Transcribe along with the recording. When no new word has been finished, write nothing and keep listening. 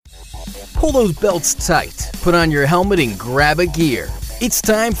Pull those belts tight, put on your helmet, and grab a gear. It's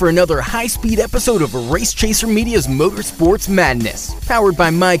time for another high-speed episode of Race Chaser Media's Motorsports Madness, powered by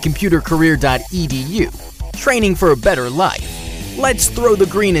mycomputercareer.edu. Training for a better life. Let's throw the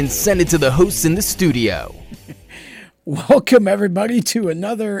green and send it to the hosts in the studio. Welcome, everybody, to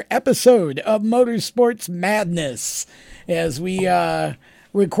another episode of Motorsports Madness. As we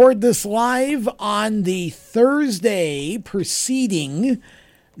record this live on the Thursday preceding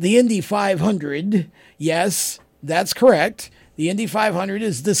the Indy 500. Yes, that's correct. The Indy 500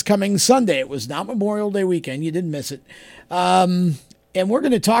 is this coming Sunday. It was not Memorial Day weekend. You didn't miss it. And we're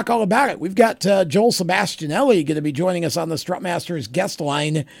going to talk all about it. We've got Joel Sebastianelli going to be joining us on the Strutmasters guest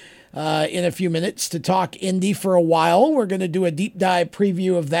line in a few minutes to talk Indy for a while. We're going to do a deep dive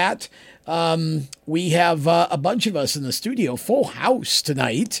preview of that. We have a bunch of us in the studio, full house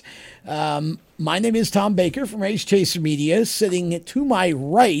tonight. My name is Tom Baker from Race Chaser Media, sitting to my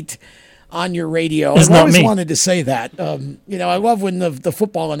right on your radio. I've always wanted to say that. I love when the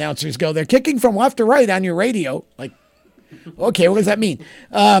football announcers go, they're kicking from left to right on your radio. Like, okay, what does that mean?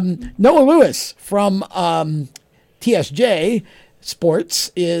 Noah Lewis from TSJ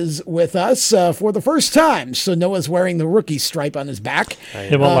Sports is with us for the first time. So Noah's wearing the rookie stripe on his back.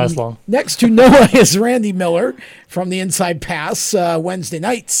 It won't last long. Next to Noah is Randy Miller from the Inside Pass Wednesday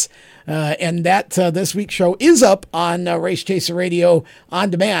nights. And that this week's show is up on Race Chaser Radio on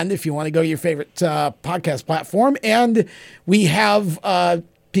demand if you want to go to your favorite podcast platform. And we have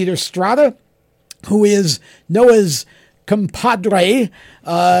Peter Strada, who is Noah's compadre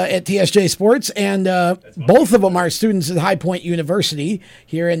at TSJ Sports, and both of them are students at High Point University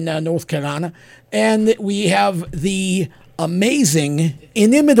here in North Carolina. And we have the amazing,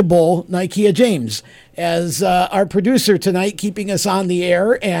 inimitable Nikea James as our producer tonight, keeping us on the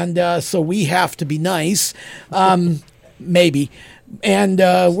air, and so we have to be nice, maybe. And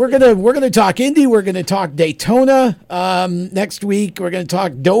we're gonna talk Indy. We're gonna talk Daytona next week. We're gonna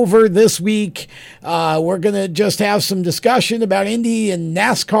talk Dover this week. We're gonna just have some discussion about Indy and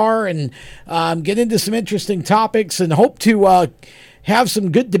NASCAR, and get into some interesting topics, and hope to have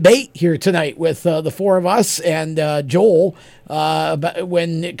some good debate here tonight with the four of us and Joel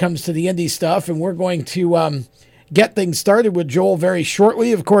when it comes to the Indy stuff. And we're going to get things started with Joel very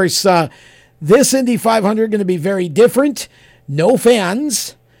shortly. Of course, this Indy 500 going to be very different. No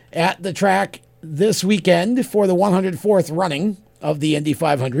fans at the track this weekend for the 104th running of the Indy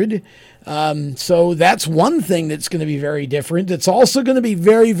 500. So that's one thing that's going to be very different. It's also going to be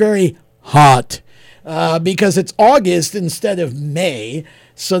very, very hot because it's August instead of May.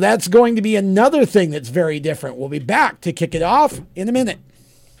 So that's going to be another thing that's very different. We'll be back to kick it off in a minute.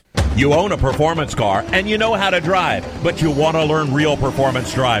 You own a performance car and you know how to drive, but you want to learn real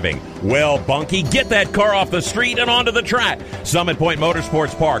performance driving. Well, Bunky, get that car off the street and onto the track. Summit Point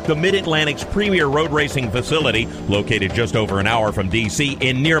Motorsports Park, the Mid-Atlantic's premier road racing facility, located just over an hour from D.C.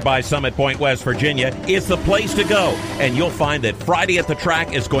 in nearby Summit Point, West Virginia, is the place to go. And you'll find that Friday at the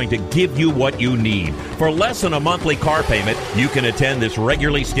track is going to give you what you need. For less than a monthly car payment, you can attend this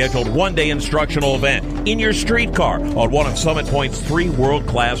regularly scheduled one-day instructional event in your street car on one of Summit Point's 3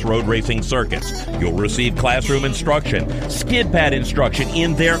 world-class road racing circuits. You'll receive classroom instruction, skid pad instruction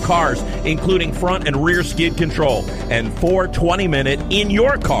in their cars, including front and rear skid control, and 4 20-minute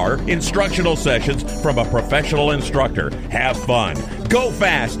in-your-car instructional sessions from a professional instructor. Have fun, go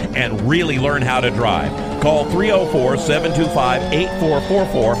fast, and really learn how to drive. Call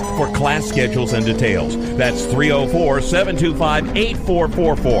 304-725-8444 for class schedules and details. That's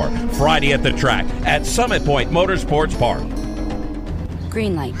 304-725-8444. Friday at the track at Summit Point Motorsports Park.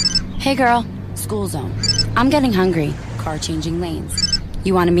 Green light. Hey girl, school zone. I'm getting hungry. Car changing lanes.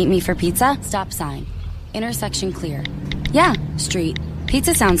 You want to meet me for pizza? Stop sign. Intersection clear. Yeah, street.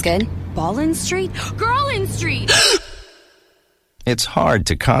 Pizza sounds good. Ball in street? Girl in street! It's hard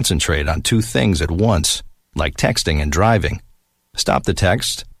to concentrate on two things at once, like texting and driving. Stop the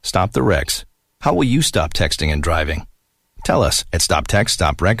text, stop the wrecks. How will you stop texting and driving? Tell us at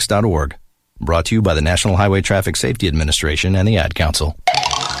stoptextstopwrecks.org. Brought to you by the National Highway Traffic Safety Administration and the Ad Council.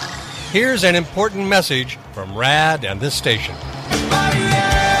 Here's an important message from RAD and this station.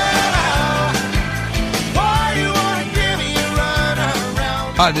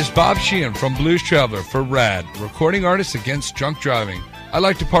 Hi, this is Bob Sheehan from Blues Traveler for RAD, recording artists against drunk driving. I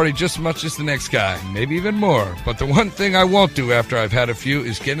like to party just as much as the next guy, maybe even more. But the one thing I won't do after I've had a few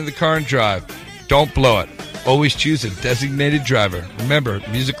is get in the car and drive. Don't blow it. Always choose a designated driver. Remember,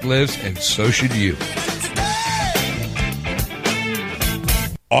 music lives, and so should you.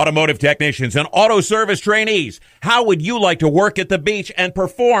 Automotive technicians and auto service trainees, how would you like to work at the beach and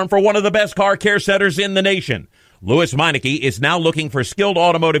perform for one of the best car care centers in the nation? Louis Meineke is now looking for skilled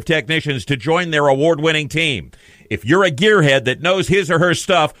automotive technicians to join their award-winning team. If you're a gearhead that knows his or her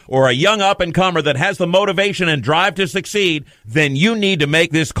stuff, or a young up-and-comer that has the motivation and drive to succeed, then you need to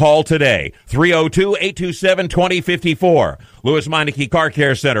make this call today. 302-827-2054. Louis Meineke Car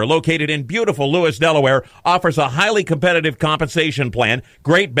Care Center, located in beautiful Lewis, Delaware, offers a highly competitive compensation plan,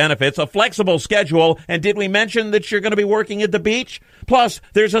 great benefits, a flexible schedule, and did we mention that you're going to be working at the beach? Plus,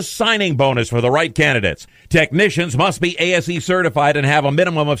 there's a signing bonus for the right candidates. Technicians must be ASE certified and have a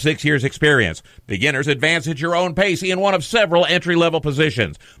minimum of 6 years experience. Beginners advance at your own pace in one of several entry-level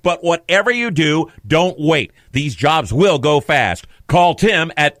positions. But whatever you do, don't wait. These jobs will go fast. Call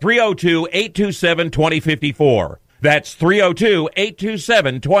Tim at 302-827-2054. That's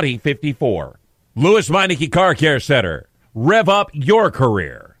 302-827-2054. Louis Meineke Car Care Center. Rev up your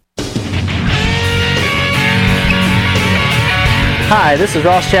career. Hi, this is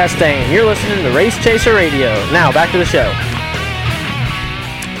Ross Chastain. You're listening to Race Chaser Radio. Now, back to the show.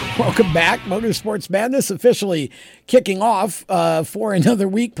 Welcome back. Motorsports Madness officially kicking off for another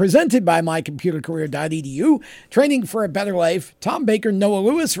week, presented by mycomputercareer.edu. Training for a better life. Tom Baker, Noah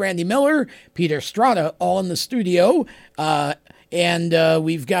Lewis, Randy Miller, Peter Strada, all in the studio. And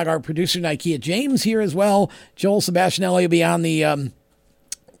we've got our producer, Nikea James, here as well. Joel Sebastianelli will be on the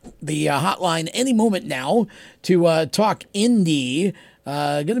hotline any moment now to talk Indy.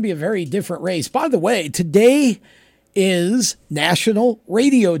 Going to be a very different race. By the way, today is National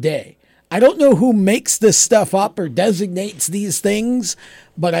Radio Day. I don't know who makes this stuff up or designates these things,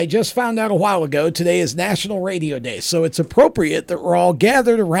 but I just found out a while ago today is National Radio Day. So it's appropriate that we're all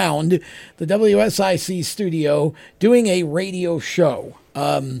gathered around the WSIC studio doing a radio show.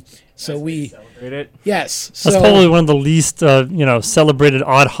 So we celebrate it. Yes. That's probably one of the least, celebrated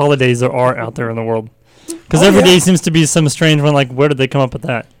odd holidays there are out there in the world. Because every day seems to be some strange one. Like, where did they come up with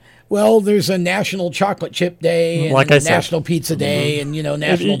that? Well, there's a National Chocolate Chip Day, and National Pizza Day, and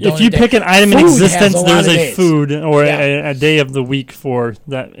National Donut Day. If you pick an item in existence, there's a food or a day of the week for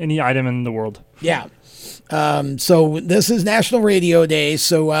that any item in the world. Yeah. So this is National Radio Day.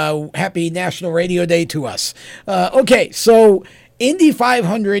 So happy National Radio Day to us. Okay, so Indy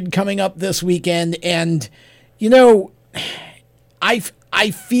 500 coming up this weekend, and I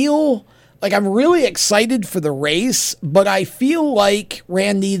feel like I'm really excited for the race, but I feel like,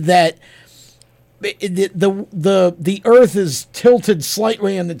 Randy, that the Earth is tilted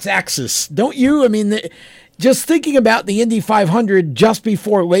slightly on its axis. Don't you? I mean, just thinking about the Indy 500 just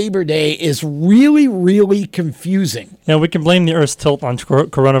before Labor Day is really, really confusing. Yeah, we can blame the Earth's tilt on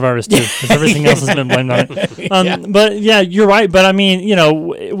coronavirus, too, because everything else has been blamed on it. But, yeah, you're right. But, I mean,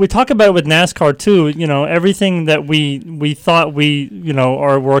 we talk about it with NASCAR, too. Everything that we thought we,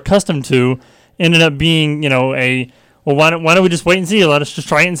 were accustomed to ended up being, why don't we just wait and see? Let us just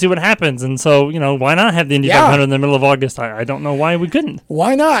try it and see what happens. And so, why not have the Indy 500 in the middle of August? I don't know why we couldn't.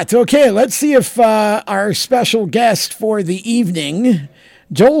 Why not? Okay, let's see if our special guest for the evening,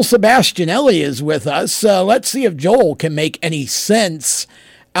 Joel Sebastianelli, is with us. Let's see if Joel can make any sense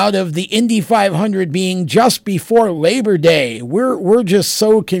out of the Indy 500 being just before Labor Day. We're just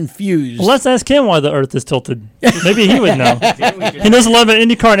so confused. Well, let's ask him why the Earth is tilted. Maybe he would know. He knows a lot about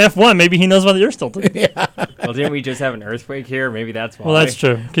IndyCar and F1. Maybe he knows why the Earth's tilted. Yeah. Well, didn't we just have an earthquake here? Maybe that's why. Well, that's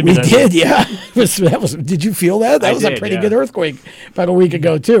true. We did, yeah. Did you feel that? That was a pretty good earthquake about a week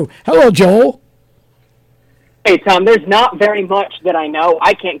ago, too. Hello, Joel. Hey, Tom, there's not very much that I know.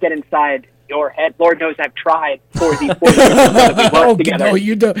 I can't get inside your head. Lord knows I've tried for these 4 years that we worked together. No,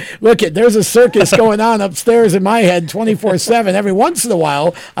 you don't. Look, there's a circus going on upstairs in my head 24/7. Every once in a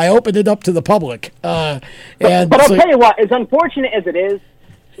while, I open it up to the public. But I'll tell you what, as unfortunate as it is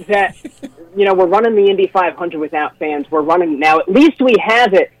that, we're running the Indy 500 without fans. We're running now. At least we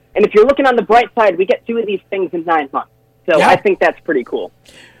have it. And if you're looking on the bright side, we get 2 of these things in 9 months. So I think that's pretty cool.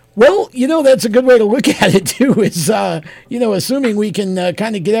 Well, that's a good way to look at it, too, is, assuming we can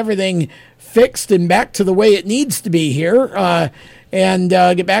kind of get everything fixed and back to the way it needs to be here and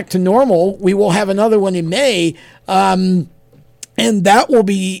get back to normal. We will have another one in May, and that will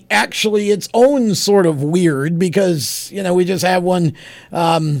be actually its own sort of weird because, we just have one,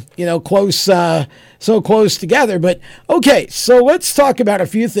 close, so close together. But, okay, so let's talk about a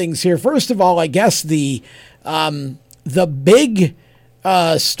few things here. First of all, I guess the big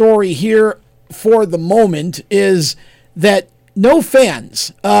story here for the moment is that no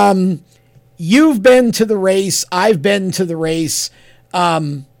fans. You've been to the race. I've been to the race.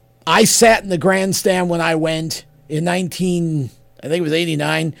 I sat in the grandstand when I went in I think it was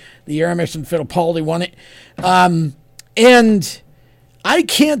 89, the year Emerson Fittipaldi won it. And I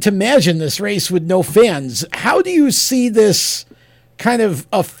can't imagine this race with no fans. How do you see this kind of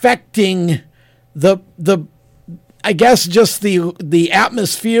affecting the I guess just the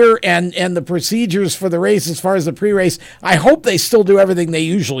atmosphere and the procedures for the race as far as the pre-race, I hope they still do everything they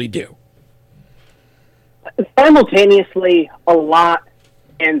usually do. Simultaneously, a lot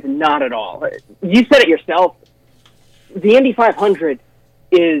and not at all. You said it yourself. The Indy 500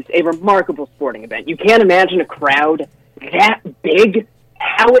 is a remarkable sporting event. You can't imagine a crowd that big,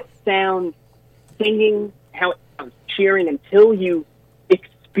 how it sounds singing, how it sounds cheering until you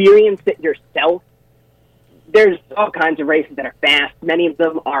experience it yourself. There's all kinds of races that are fast. Many of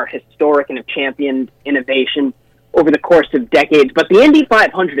them are historic and have championed innovation over the course of decades. But the Indy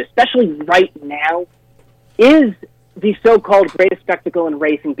 500, especially right now, is the so-called greatest spectacle in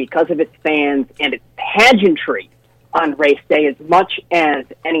racing because of its fans and its pageantry on race day as much as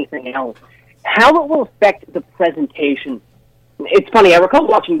anything else. How it will affect the presentation. It's funny, I recall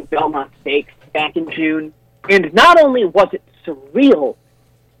watching the Belmont Stakes back in June, and not only was it surreal,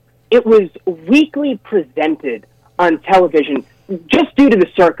 it was weekly presented on television just due to the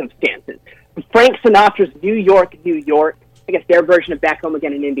circumstances. Frank Sinatra's New York, New York, I guess their version of Back Home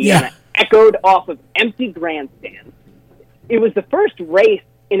Again in Indiana, echoed off of empty grandstands. It was the first race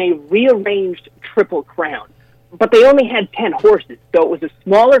in a rearranged Triple Crown, but they only had 10 horses, so it was a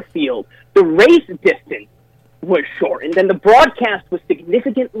smaller field. The race distance was shortened, and the broadcast was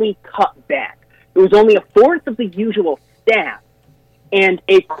significantly cut back. It was only a fourth of the usual staff and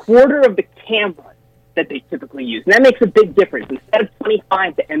a quarter of the cameras that they typically use. And that makes a big difference. Instead of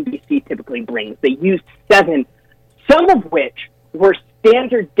 25 that NBC typically brings, they used 7, some of which were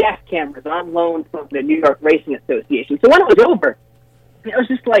standard def cameras on loan from the New York Racing Association. So when it was over, I was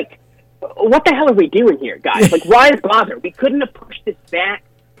just like, what the hell are we doing here, guys? Like, why bother? We couldn't have pushed this back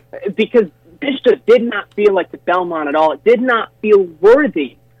because this just did not feel like the Belmont at all. It did not feel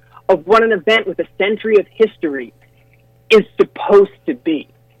worthy of what an event with a century of history is supposed to be.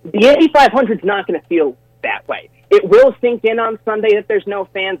 The Indy 500 is not going to feel that way. It will sink in on Sunday that there's no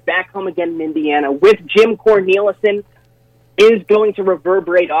fans. Back Home Again in Indiana with Jim Cornelison is going to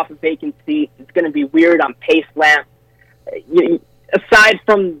reverberate off of vacant seats. It's going to be weird on pace laps. Aside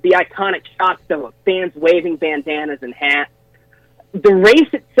from the iconic shots of fans waving bandanas and hats, the race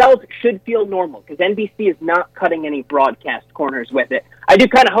itself should feel normal because NBC is not cutting any broadcast corners with it. I do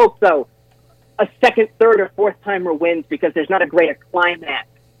kind of hope, though, a second, third, or fourth timer wins because there's not a greater climax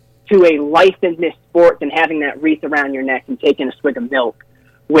to a life in this sport than having that wreath around your neck and taking a swig of milk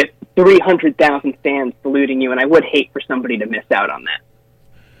with 300,000 fans saluting you, and I would hate for somebody to miss out on that.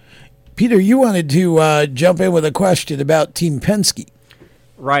 Peter, you wanted to jump in with a question about Team Penske.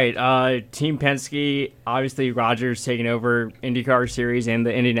 Right. Team Penske, obviously Rogers taking over IndyCar Series and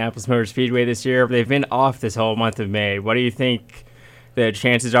the Indianapolis Motor Speedway this year. They've been off this whole month of May. What do you think the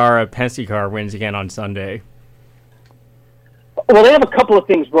chances are a Penske car wins again on Sunday? Well, they have a couple of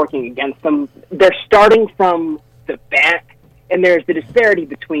things working against them. They're starting from the back, and there's the disparity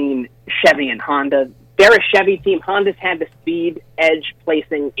between Chevy and Honda. They're a Chevy team. Honda's had the speed edge,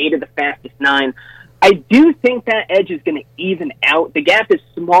 placing 8 of the fastest 9. I do think that edge is going to even out. The gap is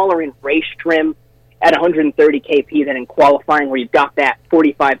smaller in race trim at 130 kp than in qualifying, where you've got that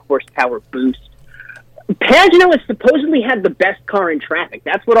 45 horsepower boost. Pagano has supposedly had the best car in traffic.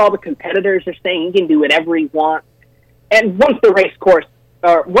 That's what all the competitors are saying. He can do whatever he wants. And once the race starts,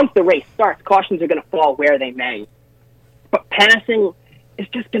 cautions are going to fall where they may. But passing is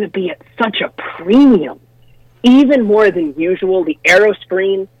just going to be at such a premium, even more than usual. The aero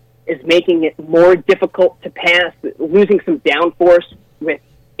screen is making it more difficult to pass, losing some downforce with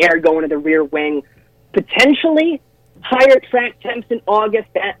air going to the rear wing. Potentially higher track temps in August,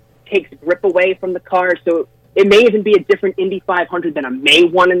 that takes grip away from the car, so it may even be a different Indy 500 than a May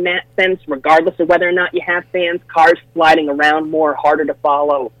one in that sense, regardless of whether or not you have fans. Cars sliding around more, harder to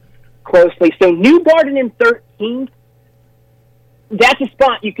follow closely. So New Barton in 13th, that's a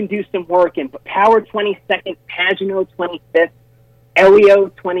spot you can do some work in, but Power 22nd, Pagano 25th, Elio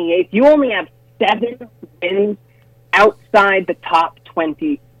 28th. You only have 7 wins outside the top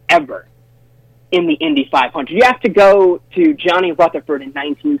 20 ever in the Indy 500. You have to go to Johnny Rutherford in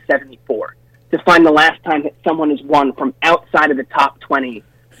 1974 to find the last time that someone has won from outside of the top 20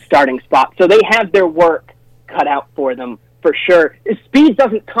 starting spot. So they have their work cut out for them, for sure. Speed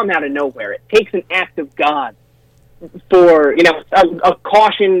doesn't come out of nowhere. It takes an act of God for, a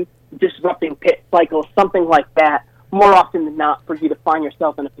caution disrupting pit cycle, something like that, more often than not, for you to find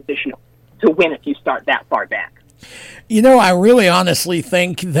yourself in a position to win if you start that far back. I really honestly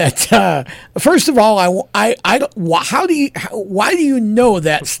think that first of all, why do you know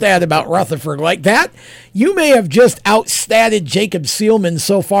that stat about Rutherford like that? You may have just outstatted Jacob Seelman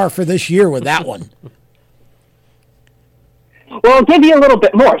so far for this year with that one. Well, I'll give you a little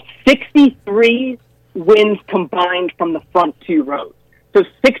bit more. 63 wins combined from the front two rows. So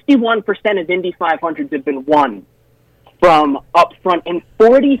 61% of Indy 500s have been won from up front, and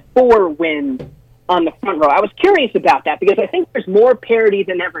 44 wins on the front row. I was curious about that because I think there's more parity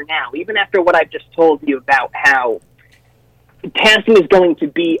than ever now, even after what I've just told you about how passing is going to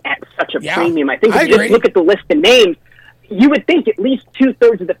be at such a premium. I think if you just look at the list of names, you would think at least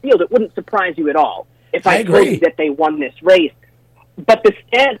 2/3 of the field. It wouldn't surprise you at all if I told you that they won this race. But the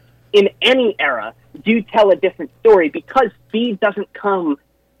stats in any era do tell a different story because speed doesn't come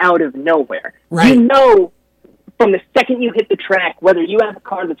out of nowhere. Right. You know from the second you hit the track whether you have a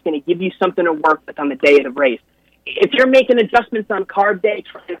car that's going to give you something to work with on the day of the race. If you're making adjustments on carb day,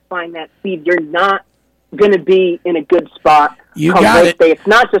 trying to find that speed, you're not going to be in a good spot. You got it. Day. It's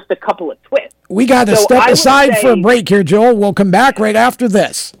not just a couple of twists. We got to step aside for a break here, Joel. We'll come back right after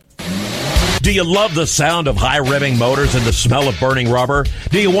this. Do you love the sound of high-revving motors and the smell of burning rubber?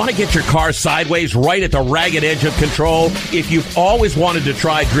 Do you want to get your car sideways right at the ragged edge of control? If you've always wanted to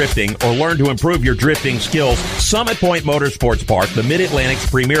try drifting or learn to improve your drifting skills, Summit Point Motorsports Park, the Mid-Atlantic's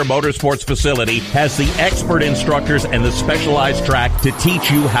premier motorsports facility, has the expert instructors and the specialized track to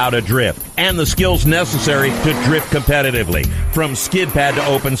teach you how to drift and the skills necessary to drift competitively. From skid pad to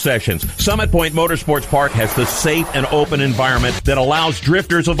open sessions, Summit Point Motorsports Park has the safe and open environment that allows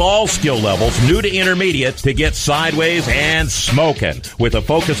drifters of all skill levels, new to intermediate, to get sideways and smoking. With a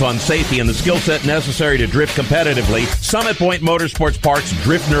focus on safety and the skill set necessary to drift competitively, Summit Point Motorsports Park's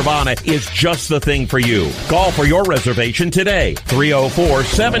Drift Nirvana is just the thing for you. Call for your reservation today,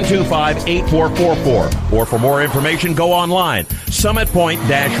 304-725-8444. Or for more information, go online,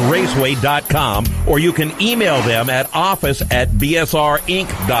 summitpoint-raceway.com, or you can email them at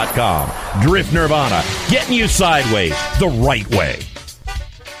office@bsrinc.com. Drift Nirvana, getting you sideways the right way.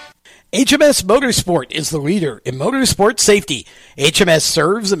 HMS Motorsport is the leader in motorsport safety. HMS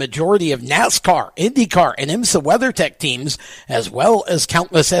serves a majority of NASCAR, IndyCar, and IMSA WeatherTech teams, as well as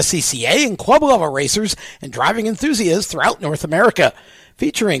countless SCCA and club-level racers and driving enthusiasts throughout North America.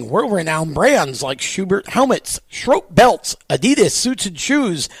 Featuring world-renowned brands like Schubert helmets, Schroep belts, Adidas suits and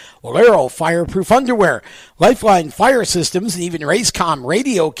shoes, Olero fireproof underwear, Lifeline fire systems, and even Racecom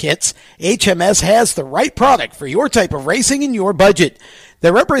radio kits, HMS has the right product for your type of racing and your budget.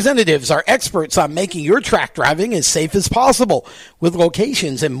 Their representatives are experts on making your track driving as safe as possible. With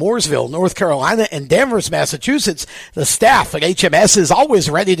locations in Mooresville, North Carolina, and Danvers, Massachusetts, the staff at HMS is always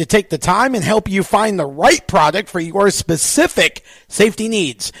ready to take the time and help you find the right product for your specific safety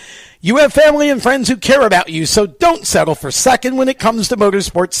needs. You have family and friends who care about you, so don't settle for second when it comes to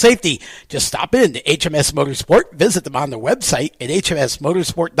motorsport safety. Just stop in to HMS Motorsport, visit them on their website at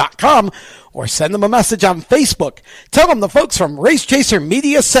hmsmotorsport.com, or send them a message on Facebook. Tell them the folks from Race Chaser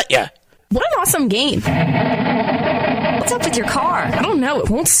Media sent you. What an awesome game. What's up with your car? I don't know. It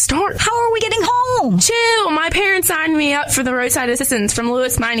won't start. How are we getting home? Chill. My parents signed me up for the roadside assistance from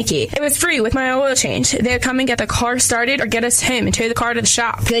Lewis Meineke. It was free with my oil change. They'd come and get the car started or get us home and tow the car to the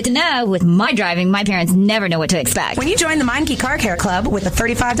shop. Good to know. With my driving, my parents never know what to expect. When you join the Meineke Car Care Club with a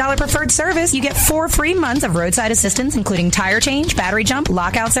 $35 preferred service, you get 4 free months of roadside assistance, including tire change, battery jump,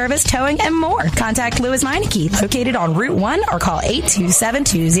 lockout service, towing, and more. Contact Lewis Meineke, located on Route 1, or call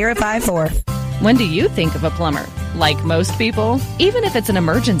 827-2054. When do you think of a plumber? Like most people, even if it's an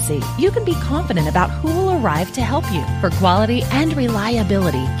emergency, you can be confident about who will arrive to help you. For quality and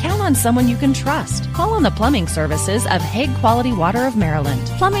reliability, count on someone you can trust. Call on the plumbing services of Hague Quality Water of Maryland.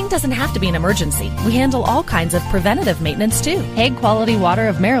 Plumbing doesn't have to be an emergency. We handle all kinds of preventative maintenance too. Hague Quality Water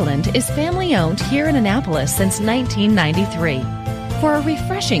of Maryland is family-owned here in Annapolis since 1993. For a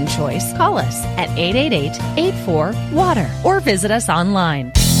refreshing choice, call us at 888-84-WATER or visit us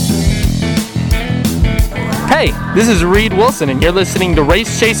online. Hey, this is Reed Wilson, and you're listening to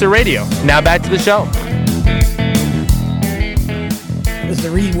Race Chaser Radio. Now back to the show. This is the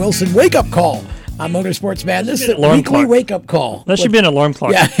Reed Wilson wake-up call on Motorsports Madness, the weekly wake-up call. That should be an alarm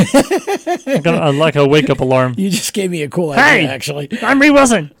clock. Yeah. like a wake-up alarm. You just gave me a cool idea, actually. I'm Reed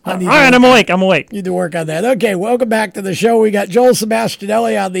Wilson. All right, I'm awake. Need to work on that. Okay, welcome back to the show. We got Joel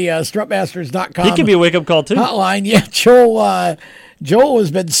Sebastianelli on the strutmasters.com. He can be a wake-up call, too. Hotline. Yeah, Joel has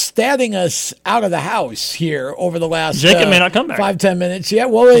been statting us out of the house here over the last Jacob may not come back. 5-10 minutes. Yeah,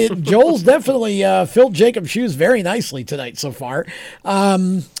 well, Joel's definitely filled Jacob's shoes very nicely tonight so far.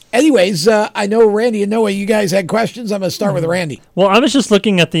 Anyways, I know Randy and Noah, you guys had questions. I'm going to start with Randy. Well, I was just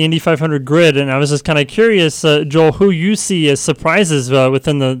looking at the Indy 500 grid, and I was just kind of curious, Joel, who you see as surprises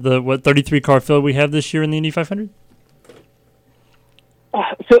within the 33-car field we have this year in the Indy 500?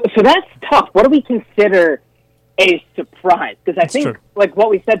 So that's tough. What do we consider a surprise? Because I think, like what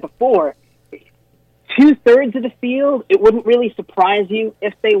we said before, 2/3 of the field, it wouldn't really surprise you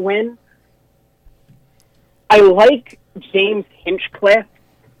if they win. I like James Hinchcliffe.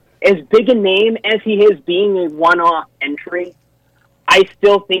 As big a name as he is being a one-off entry, I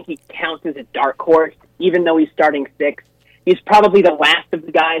still think he counts as a dark horse, even though he's starting sixth. He's probably the last of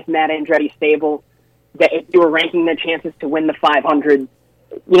the guys in that Andretti stable that if you were ranking their chances to win the 500,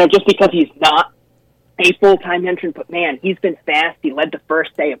 just because he's not a full-time entrant, but man, he's been fast. He led the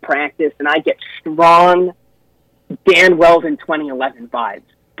first day of practice, and I get strong Dan Weldon 2011 vibes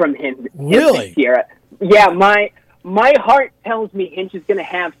from him this year. Yeah, my heart tells me Hinch is going to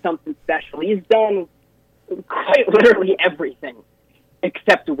have something special. He's done quite literally everything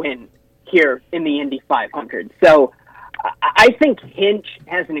except win here in the Indy 500. So I think Hinch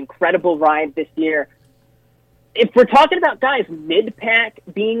has an incredible ride this year. If we're talking about guys mid-pack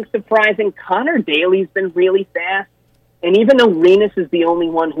being surprising, Connor Daly's been really fast. And even though Renus is the only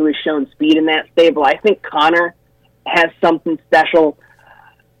one who has shown speed in that stable, I think Connor has something special.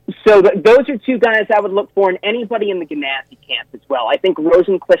 So those are two guys I would look for, and anybody in the Ganassi camp as well. I think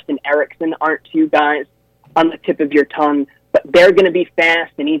Rosenqvist and Ericsson aren't two guys on the tip of your tongue, but they're going to be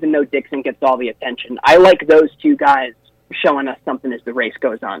fast, and even though Dixon gets all the attention, I like those two guys showing us something as the race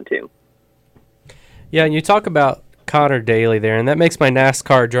goes on, too. Yeah, and you talk about Connor Daly there, and that makes my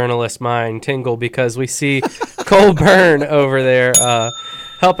NASCAR journalist mind tingle because we see Cole Byrne over there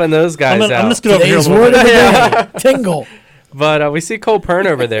helping those guys out. I'm just going to over here. Tingle. But we see Cole Pern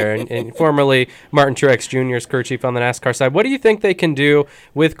over there, and formerly Martin Truex Jr.'s crew chief on the NASCAR side. What do you think they can do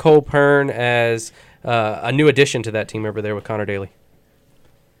with Cole Pern as a new addition to that team over there with Connor Daly?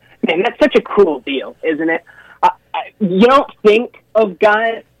 Man, that's such a cool deal, isn't it? You don't think of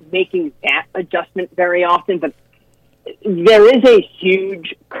guys making that adjustment very often, but there is a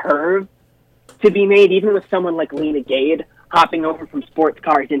huge curve to be made, even with someone like Lena Gade hopping over from sports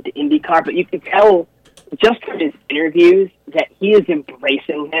cars into IndyCar. But you can tell just from his interviews that he is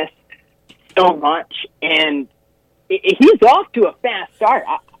embracing this so much, and he's off to a fast start.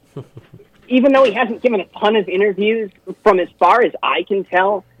 Even though he hasn't given a ton of interviews, from as far as I can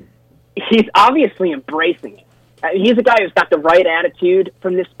tell, he's obviously embracing it. He's a guy who's got the right attitude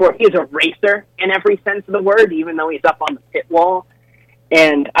from this sport. He is a racer in every sense of the word, even though he's up on the pit wall.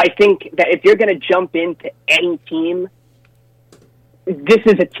 And I think that if you're going to jump into any team, this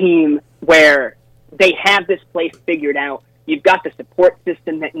is a team where they have this place figured out. You've got the support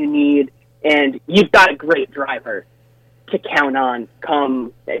system that you need, and you've got a great driver to count on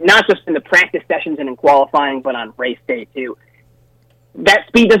come, not just in the practice sessions and in qualifying, but on race day too. That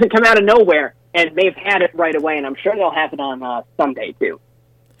speed doesn't come out of nowhere, and they've had it right away, and I'm sure they'll have it on Sunday too.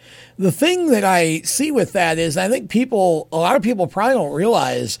 The thing that I see with that is I think a lot of people probably don't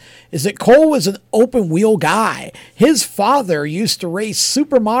realize is that Cole was an open wheel guy. His father used to race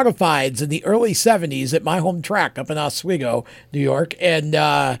super modifieds in the early 70s at my home track up in Oswego, New York. And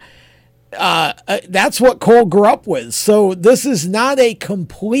that's what Cole grew up with. So this is not a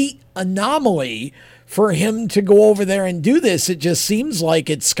complete anomaly for him to go over there and do this. It just seems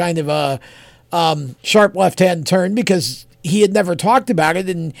like it's kind of a sharp left-hand turn because he had never talked about it,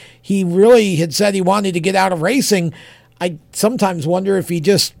 and he really had said he wanted to get out of racing. I sometimes wonder if he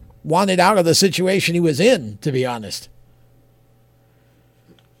just wanted out of the situation he was in, to be honest.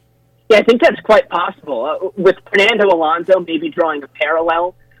 Yeah, I think that's quite possible. With Fernando Alonso maybe drawing a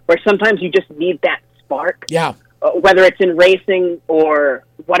parallel, where sometimes you just need that spark. Yeah. Whether it's in racing or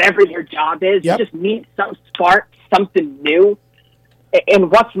whatever your job is, you just need some spark, something new.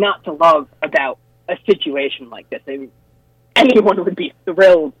 And what's not to love about a situation like this? I mean, anyone would be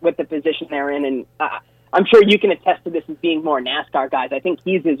thrilled with the position they're in, and I'm sure you can attest to this as being more NASCAR guys. I think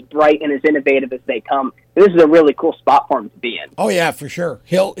he's as bright and as innovative as they come. This is a really cool spot for him to be in. Oh yeah, for sure.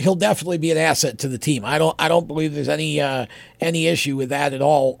 He'll definitely be an asset to the team. I don't believe there's any issue with that at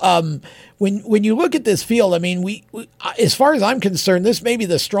all. When you look at this field, I mean, we as far as I'm concerned, this may be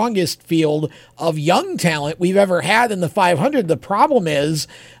the strongest field of young talent we've ever had in the 500. The problem is,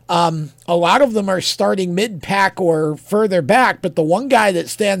 a lot of them are starting mid-pack or further back, but the one guy that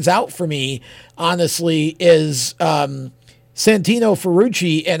stands out for me, honestly, is Santino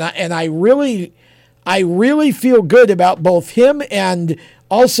Ferrucci, and I really feel good about both him and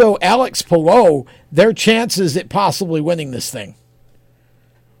also Alex Palou, their chances at possibly winning this thing.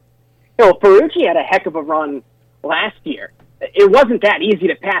 Ferrucci had a heck of a run last year. It wasn't that easy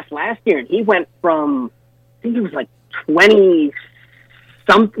to pass last year, and he went from, I think it was like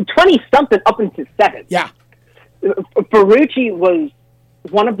 20-something up into 7th. Yeah. Ferrucci was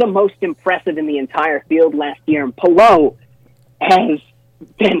one of the most impressive in the entire field last year, and Palou has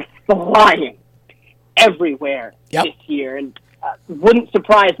been flying everywhere this year, and wouldn't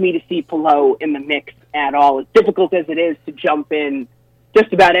surprise me to see Palou in the mix at all. As difficult as it is to jump in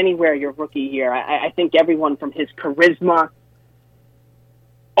just about anywhere your rookie year. I think everyone from his charisma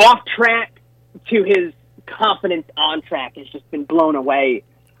off track to his confidence on track has just been blown away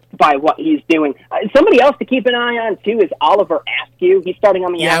by what he's doing. Somebody else to keep an eye on, too, is Oliver Askew. He's starting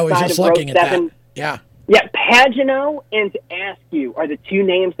on the outside of row 7. Yeah. Yeah, Pagano and Askew are the two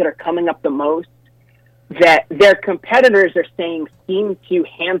names that are coming up the most that their competitors are saying seem to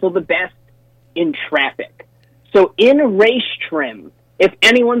handle the best in traffic. So in race trim, if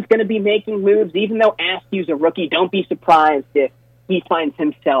anyone's going to be making moves, even though Askew's a rookie, don't be surprised if he finds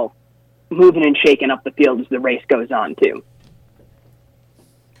himself moving and shaking up the field as the race goes on, too.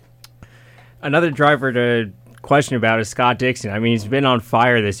 Another driver to question about is Scott Dixon. I mean, he's been on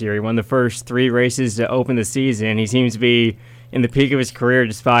fire this year. He won the first 3 races to open the season. He seems to be in the peak of his career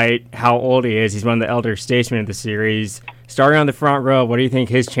despite how old he is. He's one of the elder statesmen of the series. Starting on the front row, what do you think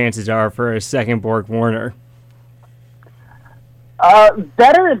his chances are for a second Borg Warner?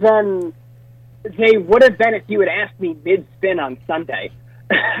 Better than they would have been if you had asked me mid-spin on Sunday.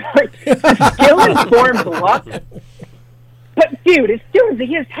 Skill-informed luck. But, dude, as soon as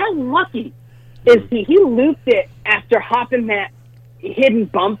he is, how lucky is he? He looped it after hopping that hidden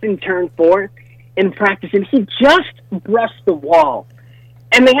bump in turn 4 in practice, and he just brushed the wall.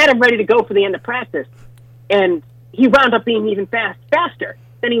 And they had him ready to go for the end of practice, and he wound up being even faster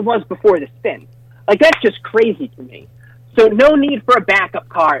than he was before the spin. Like, that's just crazy to me. So no need for a backup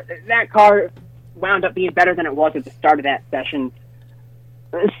car. That car wound up being better than it was at the start of that session.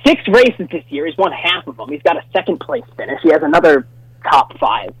 6 races this year. He's won half of them. He's got a second-place finish. He has another top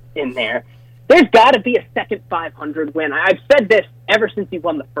 5 in there. There's got to be a second 500 win. I've said this ever since he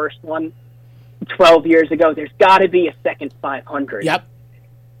won the first one 12 years ago. There's got to be a second 500. Yep.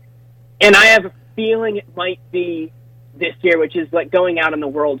 And I have a feeling it might be this year, which is like going out on the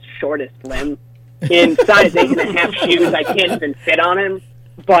world's shortest limb. In size 8.5 shoes, I can't even fit on him.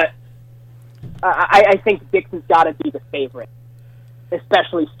 But I think Dixon's got to be the favorite,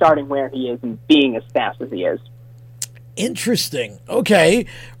 especially starting where he is and being as fast as he is. Interesting. Okay,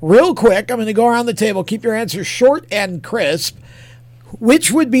 real quick, I'm going to go around the table. Keep your answers short and crisp.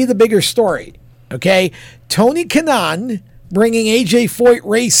 Which would be the bigger story? Okay, Tony Kanaan bringing AJ Foyt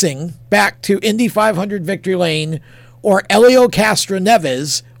Racing back to Indy 500 victory lane, or Elio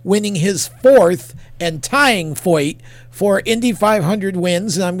Castroneves winning his 4th and tying Foyt for Indy 500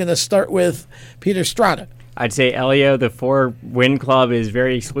 wins. And I'm going to start with Peter Strada. I'd say Elio, the 4-win club, is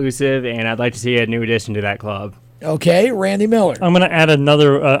very exclusive, and I'd like to see a new addition to that club. Okay, Randy Miller. I'm going to add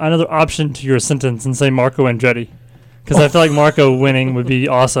another option to your sentence and say Marco Andretti, because I feel like Marco winning would be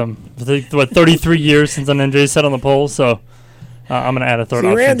awesome. 33 years since an Andretti sat on the pole, so I'm going to add a third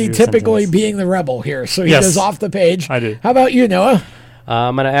option. Randy to your typically sentence. Being the rebel here, so he Yes. goes off the page. I do. How about you, Noah?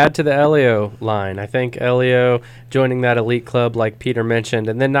 I'm going to add to the Elio line. I think Elio joining that elite club like Peter mentioned,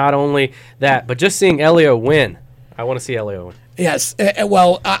 and then not only that, but just seeing Elio win. I want to see Elio win. Yes.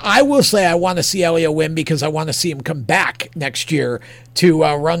 Well, I will say I want to see Elio win because I want to see him come back next year to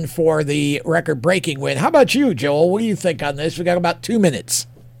run for the record-breaking win. How about you, Joel? What do you think on this? We got about 2 minutes.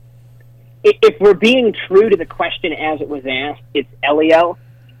 If we're being true to the question as it was asked, it's Elio,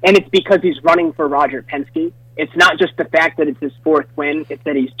 and it's because he's running for Roger Penske. It's not just the fact that it's his 4th win, it's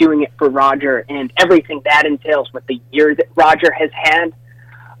that he's doing it for Roger and everything that entails with the year that Roger has had.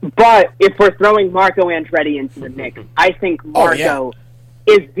 But if we're throwing Marco Andretti into the mix, I think Marco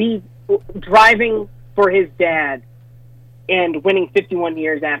is the driving for his dad and winning 51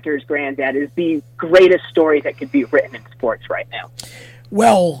 years after his granddad is the greatest story that could be written in sports right now.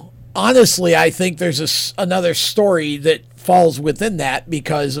 Well, honestly, I think there's another story that falls within that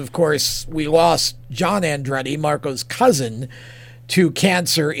because, of course, we lost John Andretti, Marco's cousin, to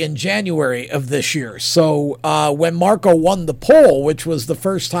cancer in January of this year. So when Marco won the pole, which was the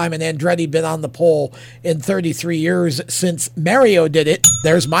first time an Andretti been on the pole in 33 years since Mario did it,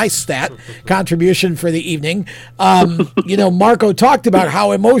 there's my stat contribution for the evening. Marco talked about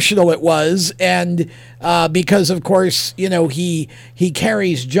how emotional it was, and because, of course, he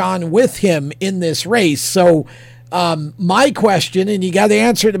carries John with him in this race. So my question, and you got to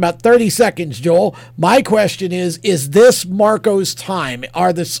answer it in about 30 seconds, Joel. My question is this Marco's time?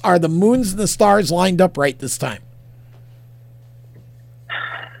 Are the moons and the stars lined up right this time?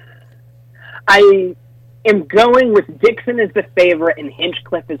 I am going with Dixon as the favorite and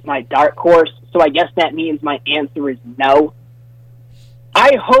Hinchcliffe as my dark horse, so I guess that means my answer is no.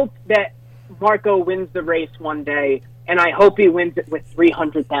 I hope that Marco wins the race one day, and I hope he wins it with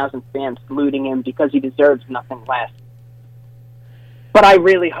 300,000 fans saluting him because he deserves nothing less. But I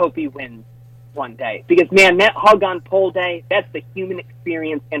really hope he wins one day. Because, man, that hug on pole day, that's the human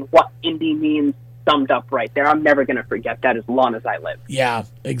experience and what Indy means summed up right there. I'm never going to forget that as long as I live. Yeah,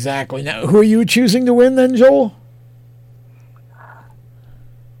 exactly. Now, who are you choosing to win then, Joel?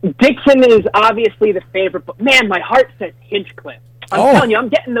 Dixon is obviously the favorite, but man, my heart says Hinchcliffe. I'm telling you, I'm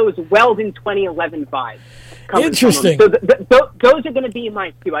getting those Weldon 2011 vibes. Interesting. So those are going to be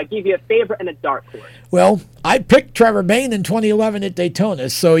my two. I give you a favorite and a dark horse. Well, I picked Trevor Bayne in 2011 at Daytona,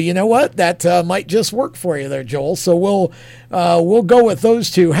 so you know what? That might just work for you there, Joel. So we'll go with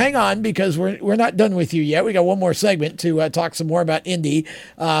those two. Hang on, because we're not done with you yet. We got one more segment to talk some more about Indy.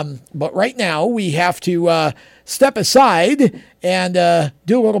 But right now we have to step aside and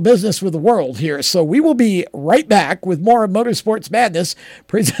do a little business with the world here. So we will be right back with more of Motorsports Madness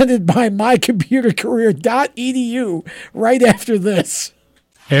presented by mycomputercareer.edu right after this.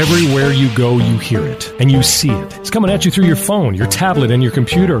 Everywhere you go, you hear it, and you see it. It's coming at you through your phone, your tablet, and your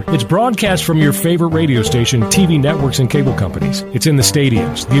computer. It's broadcast from your favorite radio station, TV networks, and cable companies. It's in the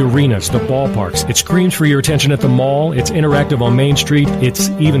stadiums, the arenas, the ballparks. It screams for your attention at the mall. It's interactive on Main Street. It's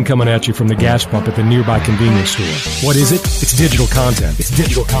even coming at you from the gas pump at the nearby convenience store. What is it? It's digital content. It's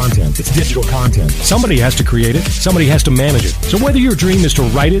digital content. It's digital content. Somebody has to create it. Somebody has to manage it. So whether your dream is to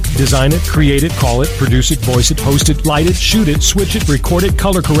write it, design it, create it, call it, produce it, voice it, host it, light it, shoot it, switch it, record it,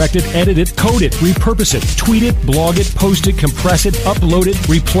 color correct it, edit it, code it, repurpose it, tweet it, blog it, post it, compress it, upload it,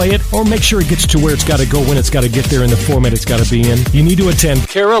 replay it, or make sure it gets to where it's got to go when it's got to get there in the format it's got to be in, you need to attend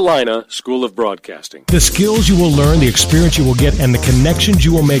Carolina School of Broadcasting. The skills you will learn, the experience you will get, and the connections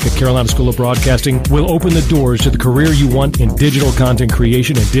you will make at Carolina School of Broadcasting will open the doors to the career you want in digital content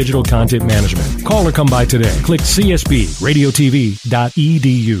creation and digital content management. Call or come by today. Click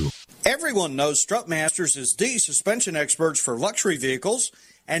csbradiotv.edu. Everyone knows Strutmasters is the suspension experts for luxury vehicles,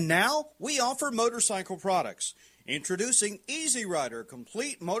 and now we offer motorcycle products. Introducing Easy Rider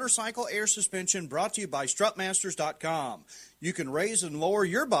Complete Motorcycle Air Suspension, brought to you by Strutmasters.com. You can raise and lower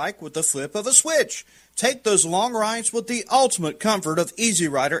your bike with the flip of a switch. Take those long rides with the ultimate comfort of Easy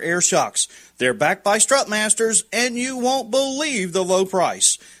Rider Air Shocks. They're backed by Strutmasters, and you won't believe the low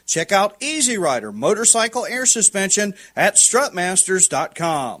price. Check out Easy Rider Motorcycle Air Suspension at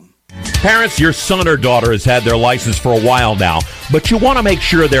Strutmasters.com. Parents, your son or daughter has had their license for a while now, but you want to make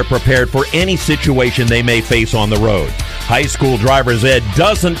sure they're prepared for any situation they may face on the road. High school driver's ed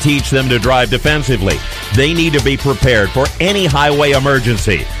doesn't teach them to drive defensively. They need to be prepared for any highway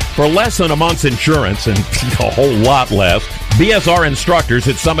emergency. For less than a month's insurance, and a whole lot less, BSR instructors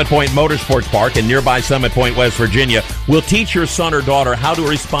at Summit Point Motorsports Park in nearby Summit Point, West Virginia, will teach your son or daughter how to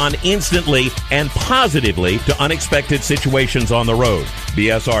respond instantly and positively to unexpected situations on the road.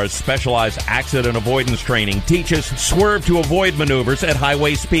 BSR's specialized accident avoidance training teaches swerve to avoid maneuvers at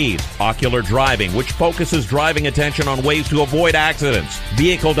highway speeds, ocular driving, which focuses driving attention on ways to avoid accidents,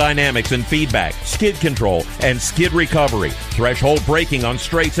 vehicle dynamics and feedback, skid control and skid recovery, threshold braking on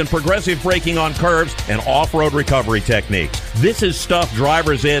straights and progressive braking on curves, and off-road recovery techniques. This is stuff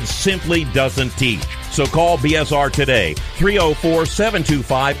driver's ed simply doesn't teach. So call BSR today,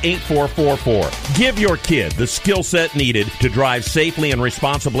 304-725-8444. Give your kid the skill set needed to drive safely and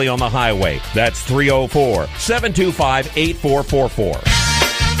responsibly on the highway. That's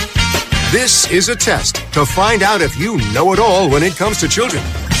 304-725-8444. This is a test to find out if you know it all when it comes to children.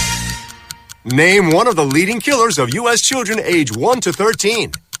 Name one of the leading killers of U.S. children age 1 to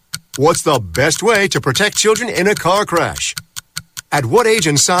 13. What's the best way to protect children in a car crash? At what age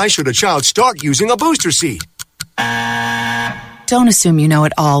and size should a child start using a booster seat? Don't assume you know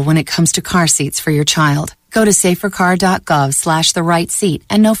it all when it comes to car seats for your child. Go to safercar.gov/the right seat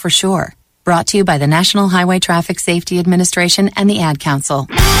and know for sure. Brought to you by the National Highway Traffic Safety Administration and the Ad Council.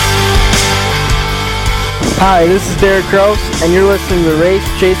 Hi, this is Derek Krause, and you're listening to Race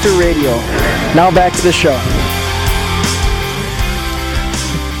Chaser Radio. Now back to the show.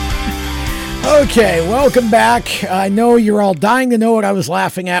 Okay, welcome back. I know you're all dying to know what I was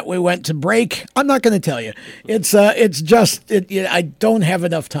laughing at. We went to break. I'm not going to tell you. It's just I don't have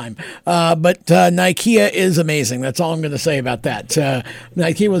enough time. But Nikea is amazing. That's all I'm going to say about that.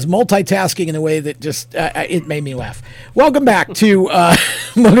 Nikea was multitasking in a way that just it made me laugh. Welcome back to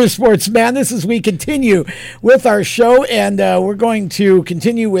Motorsports Madness as we continue with our show, and we're going to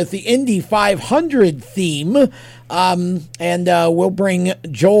continue with the Indy 500 theme. And we'll bring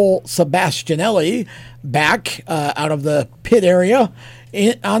Joel Sebastianelli back out of the pit area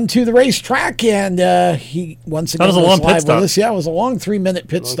onto the racetrack, and he once again was a long pit stop. With us. Yeah, it was a long 3-minute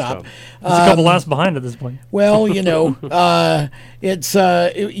pit stop. It's a couple laps behind at this point. Well, you know,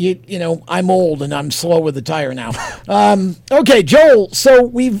 I'm old and I'm slow with the tire now. Okay, Joel. So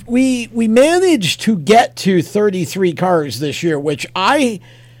we managed to get to 33 cars this year, which I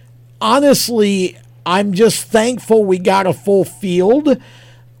honestly. I'm just thankful we got a full field.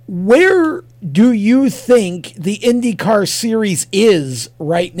 Where do you think the IndyCar series is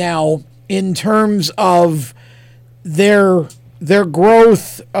right now in terms of their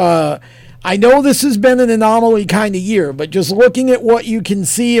growth? I know this has been an anomaly kind of year, but just looking at what you can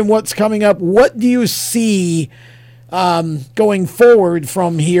see and what's coming up, what do you see going forward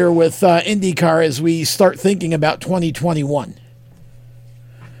from here with IndyCar as we start thinking about 2021?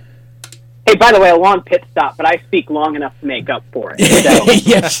 Hey, by the way, a long pit stop, but I speak long enough to make up for it. So,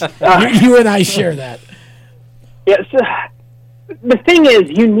 yes, you and I share that. Yes. The thing is,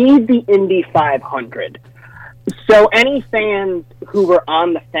 you need the Indy 500. So any fans who were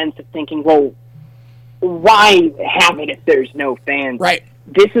on the fence of thinking, well, why have it if there's no fans? Right.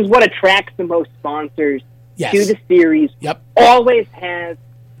 This is what attracts the most sponsors Yes. to the series. Yep. Always has,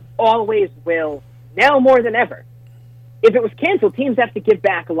 always will, now more than ever. If it was canceled, teams have to give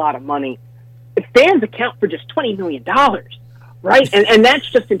back a lot of money. If fans account for just $20 million, right? And that's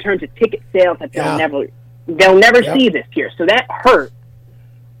just in terms of ticket sales that they'll never see this year. So that hurts.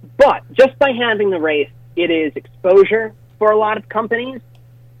 But just by having the race, it is exposure for a lot of companies.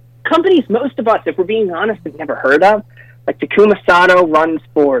 Companies most of us, if we're being honest, have never heard of. Like Takuma Sato runs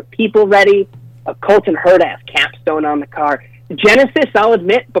for People Ready. Colton Herta has Capstone on the car. Genesis, I'll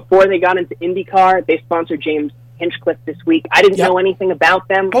admit, before they got into IndyCar, they sponsored James Hinchcliffe this week. I didn't know anything about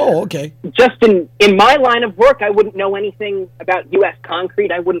them. Oh, okay. Just in my line of work, I wouldn't know anything about U.S.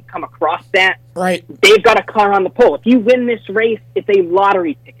 Concrete. I wouldn't come across that. Right. They've got a car on the pole. If you win this race, it's a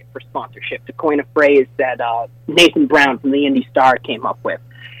lottery ticket for sponsorship, to coin a phrase that Nathan Brown from the Indy Star came up with.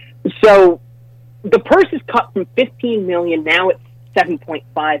 So the purse is cut from $15 million. Now it's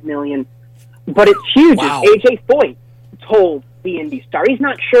 $7.5 million. But it's huge. Wow. As AJ Foyt told the Indy Star, he's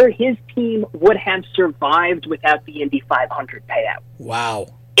not sure his team would have survived without the Indy 500 payout. Wow.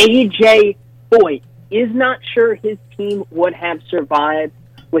 AJ Foyt is not sure his team would have survived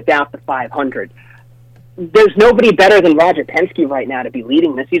without the 500. There's nobody better than Roger Penske right now to be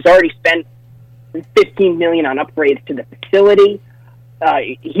leading this. He's already spent $15 million on upgrades to the facility.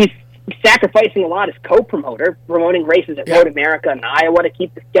 He's sacrificing a lot as co-promoter, promoting races at Road America and Iowa to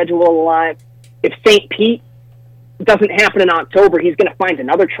keep the schedule alive. If St. Pete doesn't happen in October, he's going to find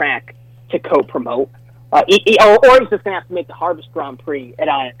another track to co-promote. Or he's just going to have to make the Harvest Grand Prix at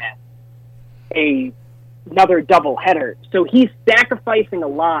IMS another double header. So he's sacrificing a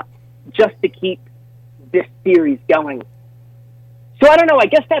lot just to keep this series going. So I don't know. I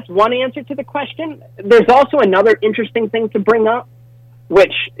guess that's one answer to the question. There's also another interesting thing to bring up,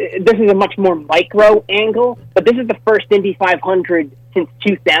 which this is a much more micro angle, but this is the first Indy 500 since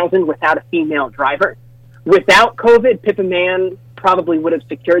 2000 without a female driver. Without COVID, Pippa Mann probably would have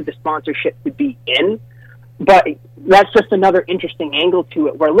secured the sponsorship to be in, but that's just another interesting angle to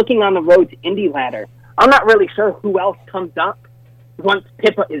it. We're looking on the road to Indy ladder. I'm not really sure who else comes up once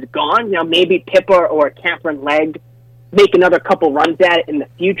Pippa is gone. You know, maybe Pippa or Catherine Legg make another couple runs at it in the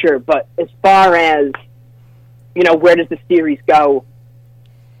future, but as far as, you know, where does the series go,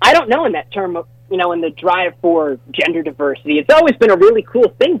 I don't know in that term of, you know, in the drive for gender diversity. It's always been a really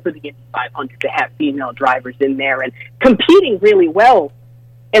cool thing for the Indy 500 to have female drivers in there and competing really well.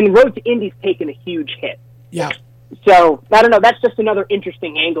 And the road to Indy's taken a huge hit. Yeah. So, I don't know. That's just another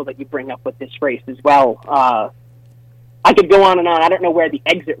interesting angle that you bring up with this race as well. I could go on and on. I don't know where the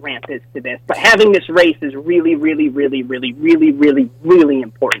exit ramp is to this, but having this race is really, really, really, really, really, really, really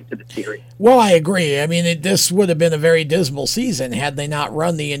important to the series. Well, I agree. I mean, this would have been a very dismal season had they not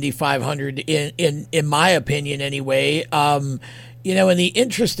run the Indy 500, in my opinion, anyway. You know, and the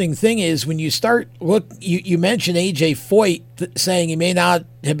interesting thing is when you start you mentioned AJ Foyt saying he may not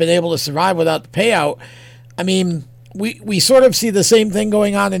have been able to survive without the payout. I mean, we sort of see the same thing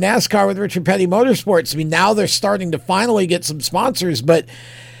going on in NASCAR with Richard Petty Motorsports. I mean, now they're starting to finally get some sponsors, but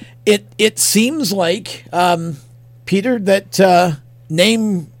it seems like, Peter, that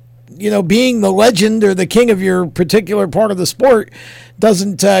name, you know, being the legend or the king of your particular part of the sport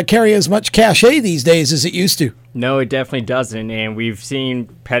doesn't carry as much cachet these days as it used to. No, it definitely doesn't, and we've seen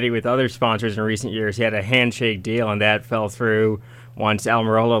Petty with other sponsors in recent years. He had a handshake deal, and that fell through once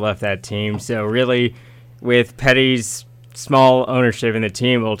Almirola left that team. So really, with Petty's small ownership in the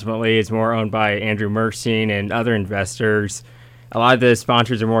team, ultimately it's more owned by Andrew Merckstein and other investors. A lot of the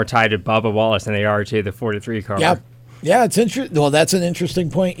sponsors are more tied to Bubba Wallace than they are to the 4-3 car. Yeah, it's interesting. Well, that's an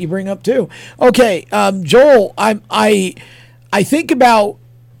interesting point you bring up too. Okay, Joel, I think about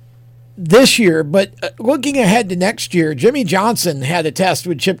this year, but looking ahead to next year, Jimmy Johnson had a test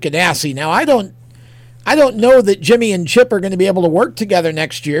with Chip Ganassi. Now, I don't know that Jimmy and Chip are going to be able to work together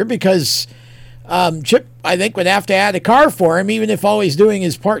next year because Chip, I think, would have to add a car for him, even if all he's doing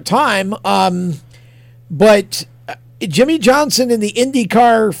is part-time. But Jimmy Johnson in the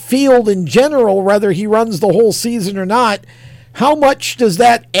IndyCar field in general, whether he runs the whole season or not, how much does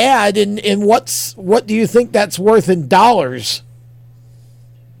that add, and what do you think that's worth in dollars?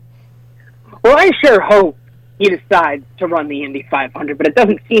 Well, I sure hope he decides to run the Indy 500, but it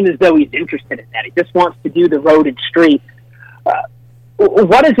doesn't seem as though he's interested in that. He just wants to do the road and street.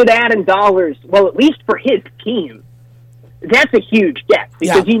 What does it add in dollars? Well, at least for his team, that's a huge get,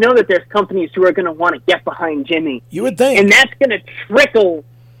 because you know that there's companies who are going to want to get behind Jimmy. You would think. And that's going to trickle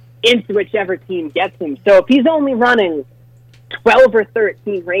into whichever team gets him. So if he's only running 12 or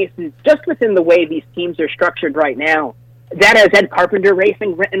 13 races, just within the way these teams are structured right now, that has Ed Carpenter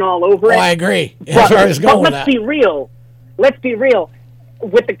Racing written all over it. I agree. That's where I was going with that. Let's be real. Let's be real.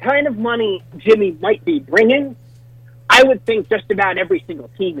 With the kind of money Jimmy might be bringing, I would think just about every single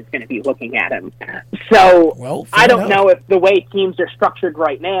team is going to be looking at him. So I don't know if the way teams are structured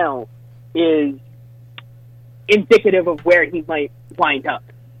right now is indicative of where he might wind up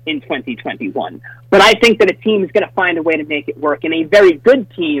in 2021. But I think that a team is going to find a way to make it work, and a very good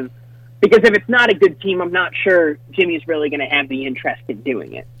team, because if it's not a good team, I'm not sure Jimmy's really going to have the interest in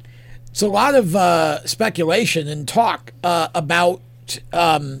doing it. It's a lot of speculation and talk about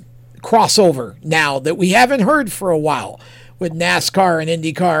crossover now that we haven't heard for a while with NASCAR and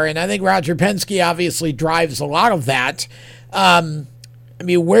IndyCar, and I think Roger Penske obviously drives a lot of that. I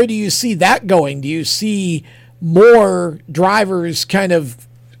mean, where do you see that going? Do you see more drivers kind of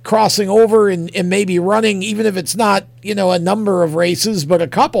crossing over and maybe running, even if it's not, a number of races, but a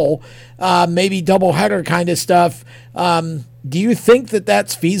couple, maybe doubleheader kind of stuff? Do you think that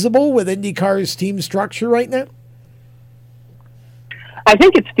that's feasible with IndyCar's team structure right now? I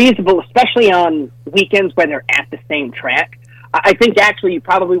think it's feasible, especially on weekends where they're at the same track. I think actually you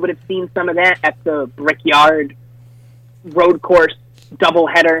probably would have seen some of that at the Brickyard road course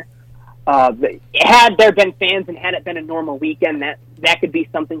doubleheader. Had there been fans and had it been a normal weekend, that could be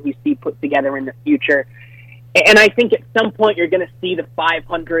something you see put together in the future. And I think at some point you're going to see the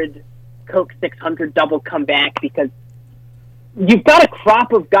 500 Coke 600 double come back, because you've got a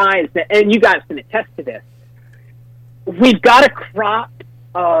crop of guys that, and you guys can attest to this, we've got a crop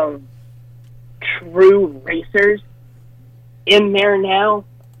of true racers in there now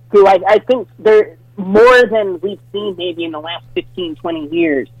who I think they're more than we've seen maybe in the last 15, 20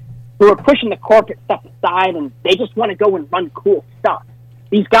 years, who are pushing the corporate stuff aside and they just want to go and run cool stuff.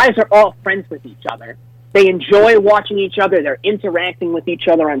 These guys are all friends with each other. They enjoy watching each other. They're interacting with each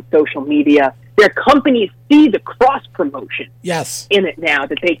other on social media. Their companies see the cross-promotion in it now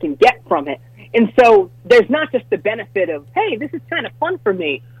that they can get from it. And so there's not just the benefit of, hey, this is kind of fun for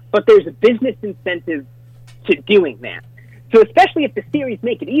me, but there's a business incentive to doing that. So especially if the series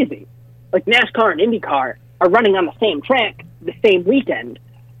make it easy, like NASCAR and IndyCar are running on the same track the same weekend,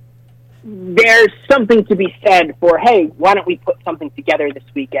 there's something to be said for, hey, why don't we put something together this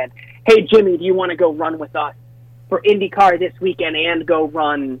weekend? Hey, Jimmy, do you want to go run with us for IndyCar this weekend and go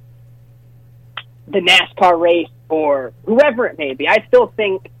run the NASCAR race or whoever it may be? I still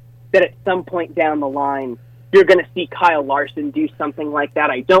think that at some point down the line, you're going to see Kyle Larson do something like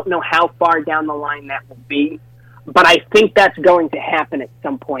that. I don't know how far down the line that will be, but I think that's going to happen at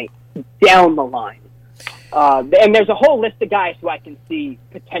some point down the line. And there's a whole list of guys who I can see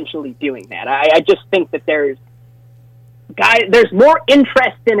potentially doing that. I just think that there's more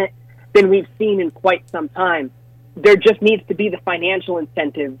interest in it than we've seen in quite some time. There just needs to be the financial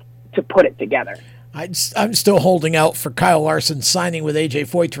incentive to put it together. I'm still holding out for Kyle Larson signing with AJ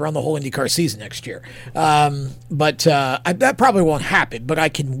Foyt to run the whole IndyCar season next year. But that probably won't happen, but I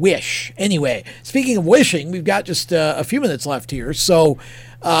can wish. Anyway, speaking of wishing, we've got just a few minutes left here. So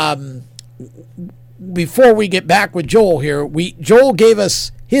before we get back with Joel here, Joel gave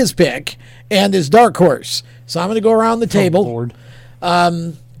us his pick and his dark horse. So I'm going to go around the table.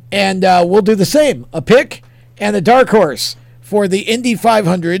 And we'll do the same. A pick and a dark horse for the Indy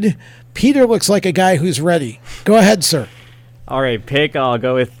 500. Peter looks like a guy who's ready. Go ahead, sir. All right, pick. I'll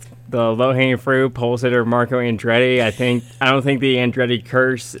go with the low-hanging fruit, pole sitter Marco Andretti. I don't think the Andretti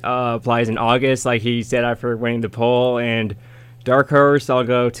curse applies in August like he said after winning the pole. And dark horse, I'll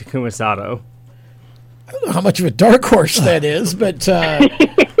go Takuma Sato. I don't know how much of a dark horse that is, but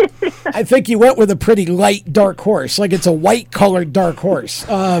I think you went with a pretty light dark horse, like it's a white-colored dark horse.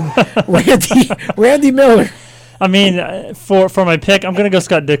 Randy Miller. I mean, for my pick, I'm going to go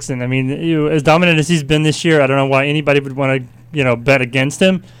Scott Dixon. I mean, as dominant as he's been this year, I don't know why anybody would want to, bet against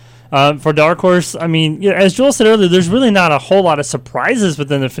him. For dark horse, I mean, as Joel said earlier, there's really not a whole lot of surprises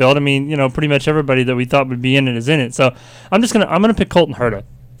within the field. I mean, pretty much everybody that we thought would be in it is in it. So I'm going to pick Colton Herta.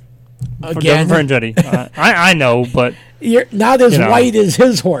 Again. For Andretti. I know, but... You're not as white as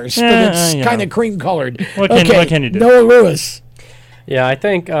his horse, but it's kind of cream-colored. What can you do? Noah Lewis. Yeah, I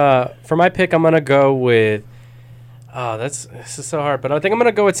think for my pick, I'm going to go with... this is so hard, but I think I'm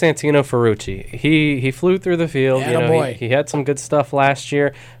going to go with Santino Ferrucci. He flew through the field. He had some good stuff last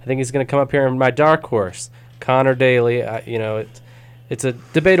year. I think he's going to come up here in my dark horse, Connor Daly. It's a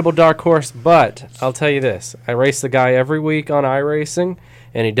debatable dark horse, but I'll tell you this. I race the guy every week on iRacing,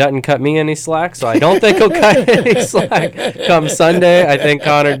 and he doesn't cut me any slack, so I don't think he'll cut any slack come Sunday. I think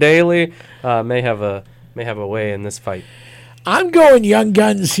Connor Daly may have a way in this fight. I'm going young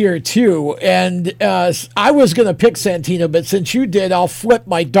guns here, too, and I was going to pick Santino, but since you did, I'll flip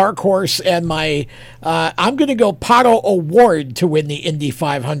my dark horse and my I'm going to go Pato O'Ward to win the Indy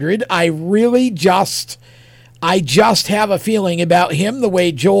 500. I just have a feeling about him the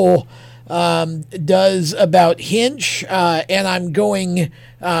way Joel does about Hinch, and I'm going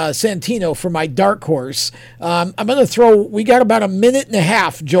Santino for my dark horse. I'm going to we got about a minute and a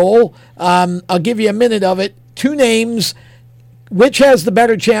half, Joel. I'll give you a minute of it. 2 names. Which has the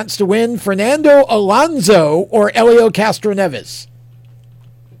better chance to win, Fernando Alonso or Elio Castroneves?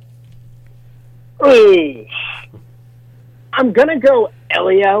 Ooh. I'm going to go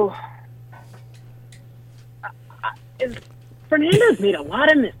Elio. Fernando's made a lot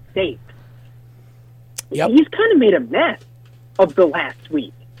of mistakes. Yep. He's kind of made a mess of the last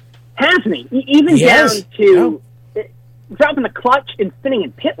week, hasn't he? Even down to dropping the clutch and spinning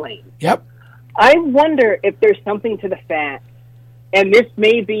in pit lane. Yep. I wonder if there's something to the fact, and this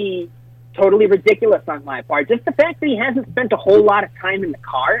may be totally ridiculous on my part, just the fact that he hasn't spent a whole lot of time in the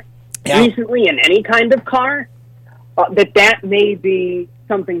car recently, in any kind of car, that may be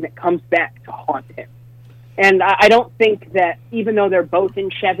something that comes back to haunt him. And I don't think that, even though they're both in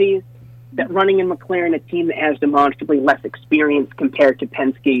Chevys, that running in McLaren, a team that has demonstrably less experience compared to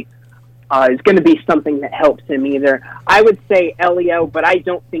Penske, is going to be something that helps him either. I would say Elio, but I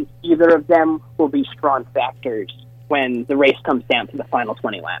don't think either of them will be strong factors when the race comes down to the final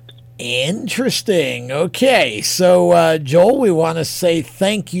 20 laps. Interesting. Okay, so Joel, we want to say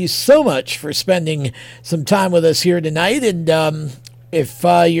thank you so much for spending some time with us here tonight, and if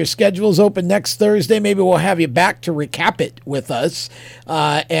your schedule's open next Thursday, maybe we'll have you back to recap it with us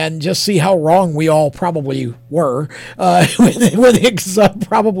and just see how wrong we all probably were.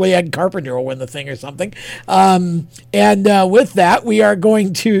 Probably Ed Carpenter will win the thing or something. And with that, we are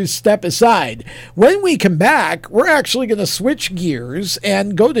going to step aside. When we come back, we're actually going to switch gears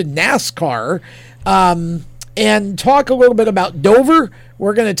and go to NASCAR and talk a little bit about Dover.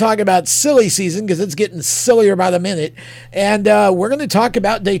 We're going to talk about silly season because it's getting sillier by the minute. And we're going to talk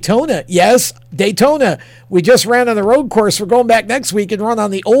about Daytona. Yes, Daytona. We just ran on the road course. We're going back next week and run on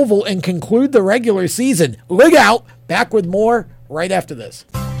the oval and conclude the regular season. Look out. Back with more right after this.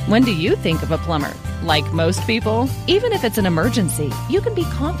 When do you think of a plumber? Like most people, even if it's an emergency, you can be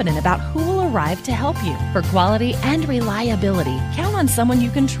confident about who will arrive to help you. For quality and reliability, count on someone you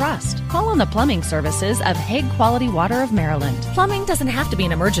can trust. Call on the plumbing services of Hague Quality Water of Maryland. Plumbing doesn't have to be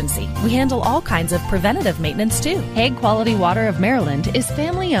an emergency. We handle all kinds of preventative maintenance too. Hague Quality Water of Maryland is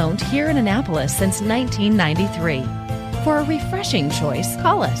family owned here in Annapolis since 1993. For a refreshing choice,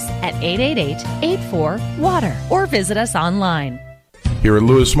 call us at 888-84-WATER or visit us online. Here at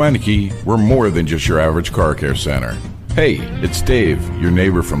Lewis Meineke, we're more than just your average car care center. Hey, it's Dave, your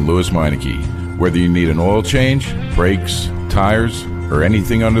neighbor from Lewis Meineke. Whether you need an oil change, brakes, tires, or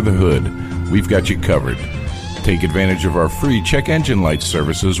anything under the hood, we've got you covered. Take advantage of our free check engine light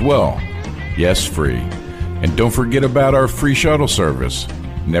service as well. Yes, free. And don't forget about our free shuttle service.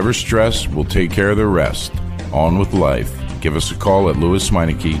 Never stress, we'll take care of the rest. On with life. Give us a call at Lewis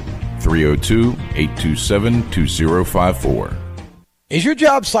Meineke, 302-827-2054. Is your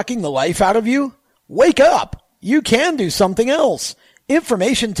job sucking the life out of you? Wake up. You can do something else.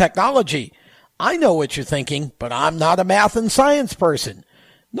 Information technology. I know what you're thinking, but I'm not a math and science person.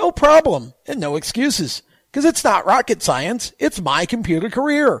 No problem and no excuses. Because it's not rocket science, it's My Computer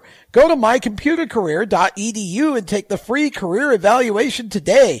Career. Go to mycomputercareer.edu and take the free career evaluation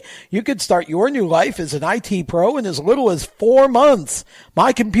today. You could start your new life as an IT pro in as little as 4 months.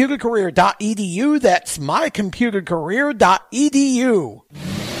 mycomputercareer.edu, that's mycomputercareer.edu.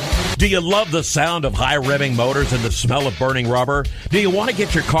 Do you love the sound of high-revving motors and the smell of burning rubber? Do you want to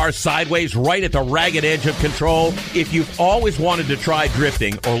get your car sideways right at the ragged edge of control? If you've always wanted to try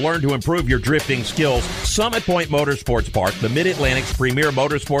drifting or learn to improve your drifting skills, Summit Point Motorsports Park, the Mid-Atlantic's premier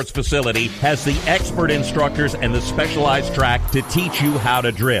motorsports facility, has the expert instructors and the specialized track to teach you how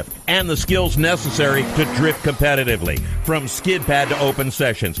to drift and the skills necessary to drift competitively. From skid pad to open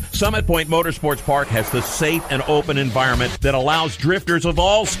sessions, Summit Point Motorsports Park has the safe and open environment that allows drifters of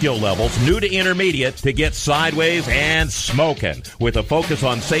all skill levels levels, new to intermediate, to get sideways and smoking. With a focus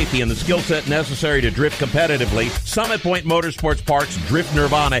on safety and the skill set necessary to drift competitively, Summit Point Motorsports Park's Drift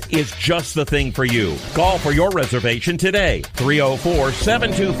Nirvana is just the thing for you. Call for your reservation today,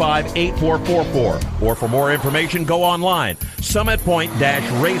 304-725-8444. Or for more information, go online,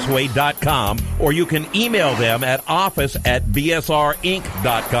 summitpoint-raceway.com, or you can email them at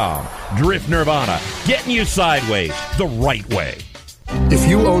office@bsrinc.com. Drift Nirvana, getting you sideways the right way. If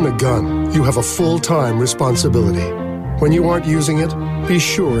you own a gun, you have a full-time responsibility. When you aren't using it, be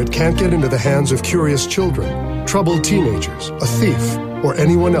sure it can't get into the hands of curious children, troubled teenagers, a thief, or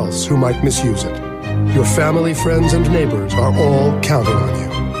anyone else who might misuse it. Your family, friends, and neighbors are all counting on you.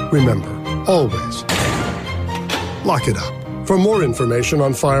 Remember, always, lock it up. For more information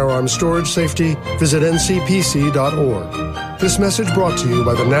on firearm storage safety, visit ncpc.org. This message brought to you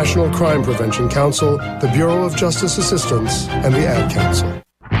by the National Crime Prevention Council, the Bureau of Justice Assistance, and the Ad Council.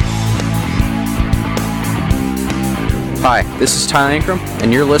 Hi, this is Tyler Ankrum,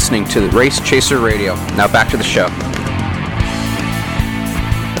 and you're listening to the Race Chaser Radio. Now back to the show.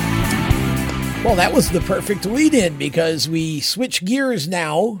 Well, that was the perfect lead-in, because we switch gears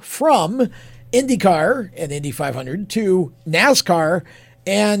now from IndyCar and Indy 500 to NASCAR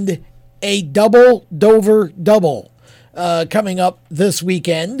and a double Dover double coming up this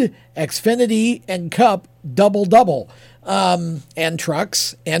weekend. Xfinity and Cup double, and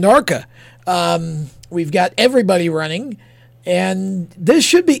trucks and ARCA. We've got everybody running, and this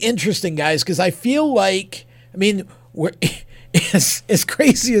should be interesting, guys, because I feel like, we're as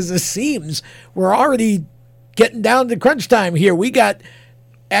crazy as this seems, we're already getting down to crunch time here. We got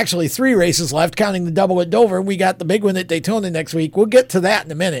actually 3 races left, counting the double at Dover. We got the big one at Daytona next week. We'll get to that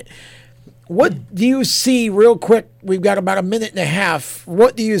in a minute. What do you see, real quick? We've got about a minute and a half.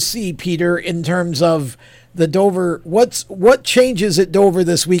 What do you see, Peter, in terms of the Dover? What changes at Dover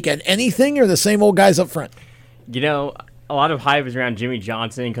this weekend? Anything, or the same old guys up front? A lot of hype is around Jimmy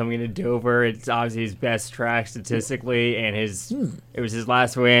Johnson coming into Dover. It's obviously his best track statistically, and it was his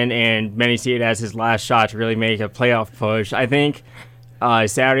last win, and many see it as his last shot to really make a playoff push. I think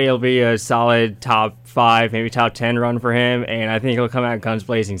Saturday will be a solid top 5, maybe top 10 run for him, and I think he'll come out guns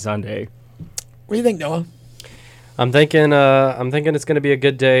blazing Sunday. What do you think, Noah? I'm thinking it's going to be a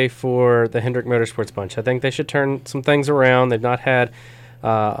good day for the Hendrick Motorsports bunch. I think they should turn some things around. They've not had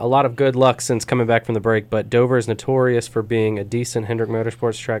a lot of good luck since coming back from the break, but Dover is notorious for being a decent Hendrick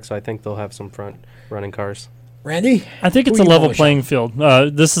Motorsports track, so I think they'll have some front-running cars. Randy? I think it's a level playing field.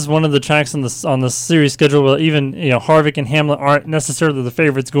 This is one of the tracks on the series schedule where even Harvick and Hamlin aren't necessarily the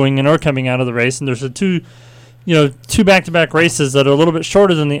favorites going in or coming out of the race, and there's two back-to-back races that are a little bit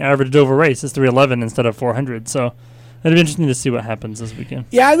shorter than the average Dover race. It's 311 instead of 400, so it'll be interesting to see what happens this weekend.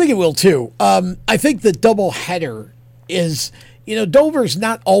 Yeah, I think it will too. I think the double header is, Dover's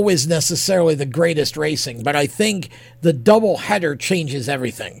not always necessarily the greatest racing, but I think the double header changes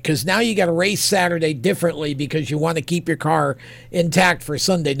everything, because now you got to race Saturday differently because you want to keep your car intact for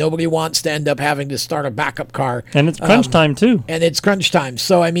Sunday. Nobody wants to end up having to start a backup car. And it's crunch time too. And it's crunch time.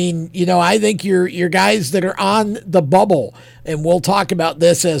 So, I think your guys that are on the bubble, and we'll talk about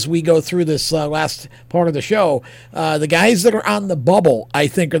this as we go through this last part of the show, the guys that are on the bubble, I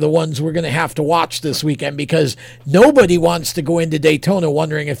think, are the ones we're going to have to watch this weekend, because nobody wants to go into Daytona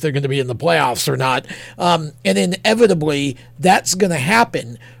wondering if they're going to be in the playoffs or not. And inevitably, that's going to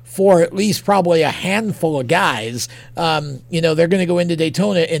happen for at least probably a handful of guys. They're going to go into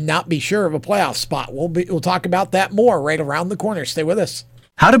Daytona and not be sure of a playoff spot. We'll talk about that more right around the corner. Stay with us.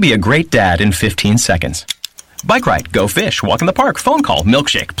 How to be a great dad in 15 seconds. Bike ride, go fish, walk in the park, phone call,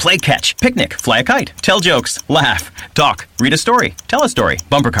 milkshake, play catch, picnic, fly a kite, tell jokes, laugh, talk, read a story, tell a story,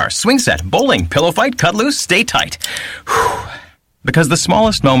 bumper cars, swing set, bowling, pillow fight, cut loose, stay tight. Whew. Because the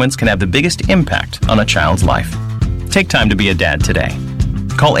smallest moments can have the biggest impact on a child's life. Take time to be a dad today.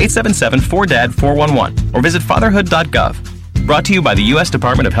 Call 877-4DAD-411 or visit fatherhood.gov. Brought to you by the U.S.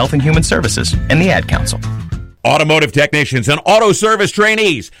 Department of Health and Human Services and the Ad Council. Automotive technicians and auto service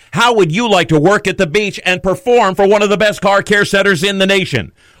trainees, how would you like to work at the beach and perform for one of the best car care centers in the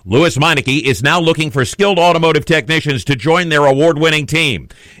nation? Lewis Meineke is now looking for skilled automotive technicians to join their award-winning team.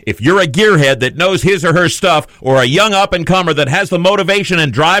 If you're a gearhead that knows his or her stuff, or a young up-and-comer that has the motivation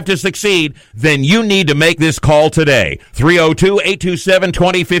and drive to succeed, then you need to make this call today.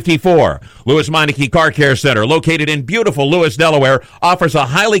 302-827-2054. Lewis Meineke Car Care Center, located in beautiful Lewis, Delaware, offers a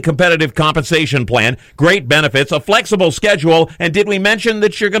highly competitive compensation plan, great benefits, a flexible schedule, and did we mention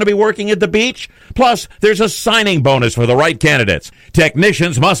that you're going to be working at the beach? Plus, there's a signing bonus for the right candidates.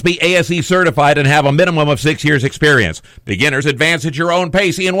 Technicians must Must be ASE certified and have a minimum of 6 years experience. Beginners advance at your own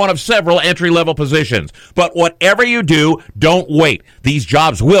pace in one of several entry-level positions. But whatever you do, don't wait. These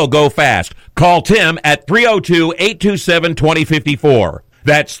jobs will go fast. Call Tim at 302-827-2054.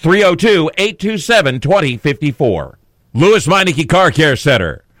 That's 302-827-2054. Lewis Meineke Car Care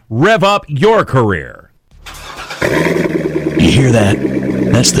Center. Rev up your career. You hear that?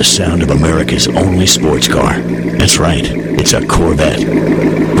 That's the sound of America's only sports car. That's right, it's a Corvette.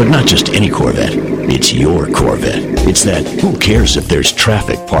 But not just any Corvette, it's your Corvette. It's that who cares if there's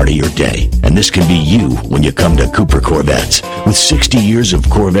traffic part of your day. And this can be you when you come to Cooper Corvettes. With 60 years of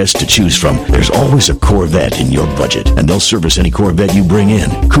Corvettes to choose from, there's always a Corvette in your budget. And they'll service any Corvette you bring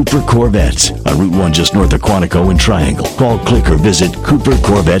in. Cooper Corvettes on Route 1 just north of Quantico and Triangle. Call, click, or visit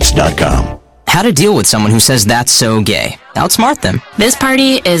CooperCorvettes.com. How to deal with someone who says that's so gay. Outsmart them. This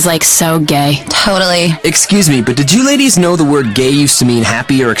party is like so gay. Totally. Excuse me, but did you ladies know the word gay used to mean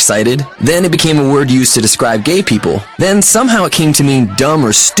happy or excited? Then it became a word used to describe gay people. Then somehow it came to mean dumb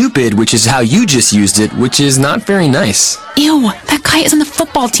or stupid, which is how you just used it, which is not very nice. Ew, that guy is on the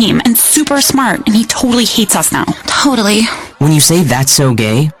football team and super smart, and he totally hates us now. Totally. When you say that's so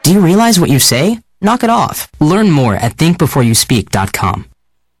gay, do you realize what you say? Knock it off. Learn more at thinkbeforeyouspeak.com.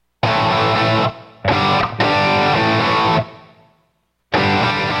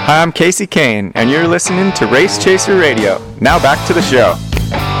 Hi, I'm Casey Kane, and you're listening to Race Chaser Radio. Now back to the show.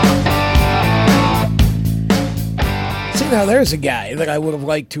 See, now there's a guy that I would have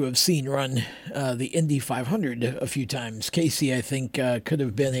liked to have seen run the Indy 500 a few times. Casey, I think, could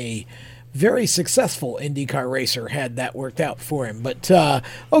have been a very successful IndyCar racer had that worked out for him. But,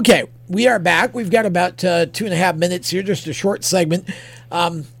 okay, we are back. We've got about 2.5 minutes here, just a short segment.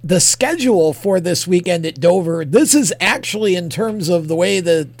 The schedule for this weekend at Dover, this is actually, in terms of the way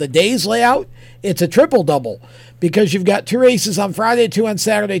the days lay out, it's a triple-double because you've got 2 races on Friday, 2 on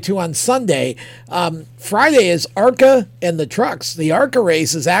Saturday, 2 on Sunday. Friday is ARCA and the trucks. The ARCA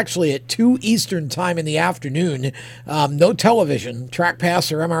race is actually at 2 Eastern time in the afternoon. No television, track pass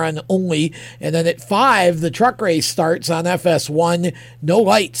or MRN only. And then at 5, the truck race starts on FS1. No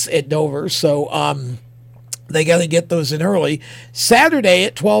lights at Dover, so they got to get those in early. Saturday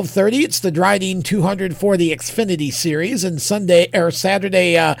at 12:30, it's the Dryden 200 for the Xfinity Series, and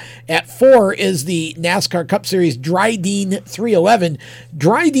Saturday at 4 is the NASCAR Cup Series Dryden 311.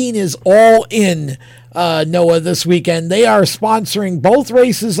 Dryden is all in, Noah, this weekend. They are sponsoring both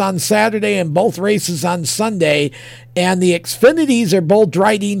races on Saturday and both races on Sunday, and the Xfinities are both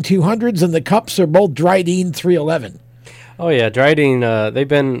Dryden 200s, and the Cups are both Dryden 311. Oh, yeah, Dryden, they've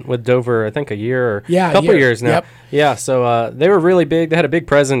been with Dover, I think, a couple years now. Yep. Yeah, so they were really big. They had a big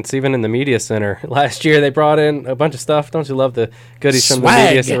presence even in the media center. Last year, they brought in a bunch of stuff. Don't you love the goodies from the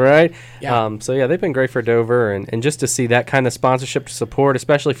media center, right? Yeah. So, yeah, they've been great for Dover. And just to see that kind of sponsorship support,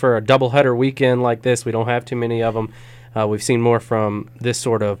 especially for a doubleheader weekend like this, we don't have too many of them. We've seen more from this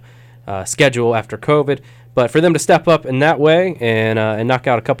sort of schedule after COVID. But for them to step up in that way and knock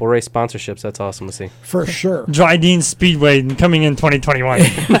out a couple race sponsorships, that's awesome to see. For sure. Dryden Speedway coming in 2021.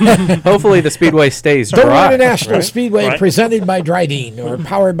 Hopefully the Speedway stays Dover dry. International right? Speedway Right. presented by Dryden or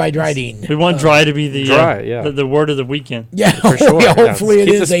powered by Dryden. We want dry to be the word of the weekend. Yeah, for sure. hopefully it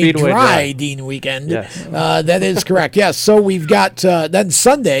Keep is the a Speedway dry Dean weekend. Yes. That is correct. Yes. So we've got then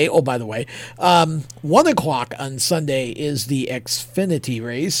Sunday. Oh, by the way, 1 o'clock on Sunday is the Xfinity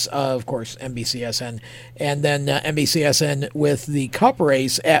race. Of course, NBCSN, and then NBCSN with the Cup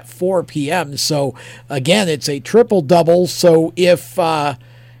race at 4 p.m. So again, it's a triple double. So if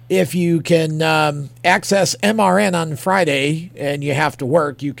you can access MRN on Friday and you have to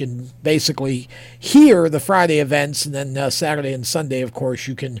work, you can basically hear the Friday events, and then Saturday and Sunday, of course,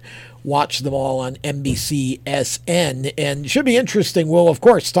 you can watch them all on NBCSN. And it should be interesting. We'll, of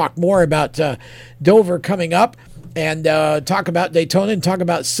course, talk more about Dover coming up and talk about Daytona and talk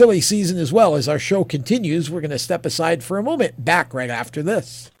about silly season as well. As our show continues, we're going to step aside for a moment. Back right after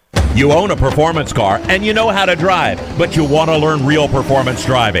this. You own a performance car and you know how to drive, but you want to learn real performance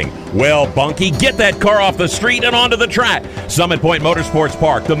driving. Well, Bunky, get that car off the street and onto the track. Summit Point Motorsports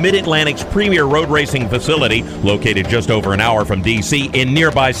Park, the Mid-Atlantic's premier road racing facility, located just over an hour from D.C. in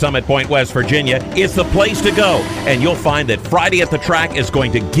nearby Summit Point, West Virginia, is the place to go. And you'll find that Friday at the track is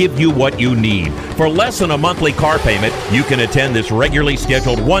going to give you what you need. For less than a monthly car payment, you can attend this regularly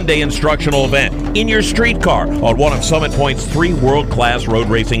scheduled one-day instructional event in your street car on one of Summit Point's 3 world-class road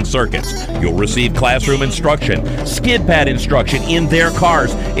racing circuits. You'll receive classroom instruction, skid pad instruction in their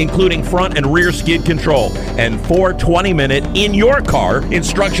cars, including front and rear skid control, and 4 20-minute in-your-car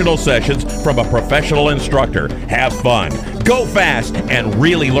instructional sessions from a professional instructor. Have fun. go fast, and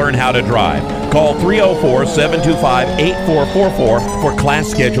really learn how to drive. Call 304-725-8444 for class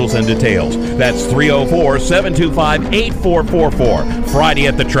schedules and details. That's 304-725-8444. Friday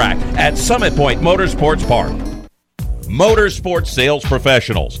at the track at Summit Point Motorsports Park. Motorsports Sales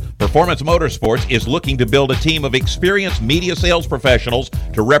Professionals. Performance Motorsports is looking to build a team of experienced media sales professionals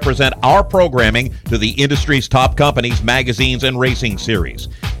to represent our programming to the industry's top companies, magazines, and racing series.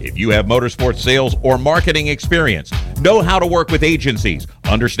 If you have motorsports sales or marketing experience, know how to work with agencies,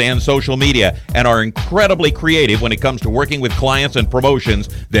 understand social media, and are incredibly creative when it comes to working with clients and promotions,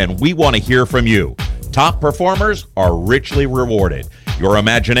 then we want to hear from you. Top performers are richly rewarded. Your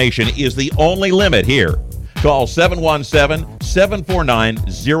imagination is the only limit here. Call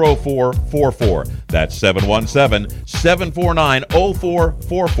 717-749-0444. That's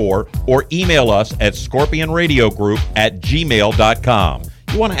 717-749-0444, or email us at scorpionradiogroup@gmail.com.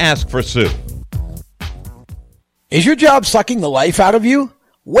 You want to ask for Sue. Is your job sucking the life out of you?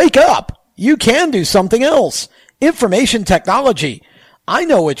 Wake up! You can do something else. Information technology. I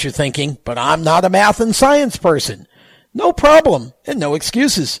know what you're thinking, but I'm not a math and science person. No problem, and no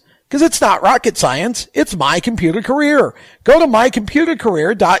excuses. Because it's not rocket science, it's My Computer Career. Go to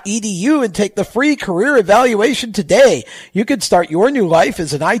mycomputercareer.edu and take the free career evaluation today. You can start your new life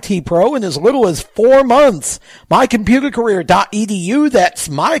as an IT pro in as little as 4 months. mycomputercareer.edu, that's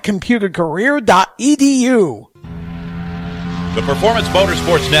mycomputercareer.edu. The Performance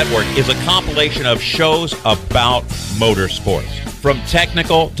Motorsports Network is a compilation of shows about motorsports. From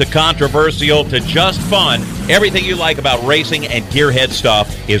technical to controversial to just fun, everything you like about racing and gearhead stuff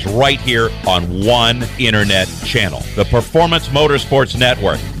is right here on one internet channel. The Performance Motorsports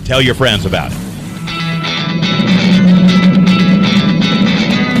Network. Tell your friends about it.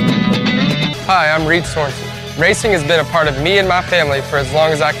 Hi, I'm Reed Sorensen. Racing has been a part of me and my family for as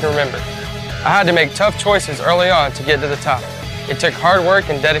long as I can remember. I had to make tough choices early on to get to the top. It took hard work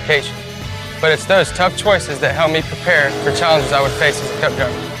and dedication. But it's those tough choices that help me prepare for challenges I would face as a cup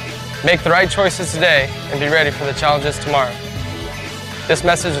driver. Make the right choices today and be ready for the challenges tomorrow. This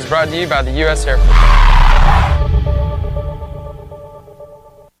message is brought to you by the U.S. Air Force.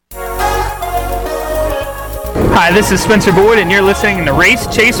 Hi, this is Spencer Boyd, and you're listening to Race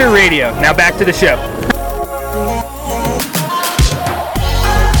Chaser Radio. Now back to the show.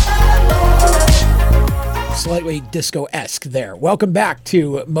 Slightly disco-esque there. Welcome back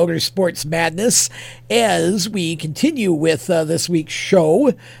to Motorsports Madness as we continue with this week's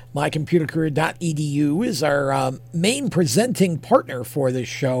show. mycomputercareer.edu is our main presenting partner for this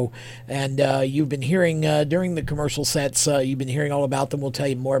show, and you've been hearing during the commercial sets, you've been hearing all about them. We'll tell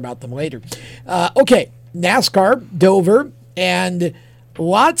you more about them later. Okay, NASCAR, Dover, and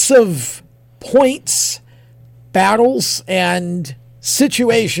lots of points, battles, and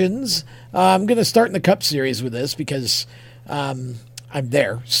situations. I'm going to start in the Cup Series with this because I'm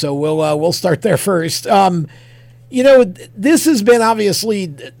there. So we'll start there first. You know, this has been obviously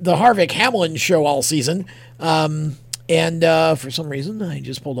the Harvick-Hamlin show all season. And for some reason, I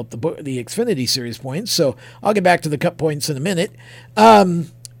just pulled up the Xfinity Series points. So I'll get back to the Cup points in a minute.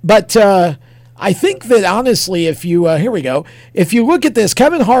 But I think that honestly, if you here we go. If you look at this,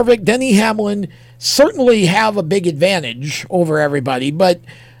 Kevin Harvick, Denny Hamlin certainly have a big advantage over everybody. But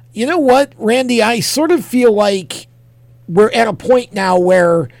you know what, Randy? I sort of feel like we're at a point now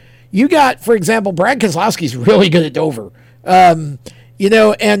where you got, for example, Brad Keselowski's really good at Dover. You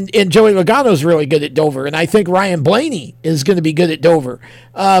know, and Joey Logano's really good at Dover. And I think Ryan Blaney is going to be good at Dover.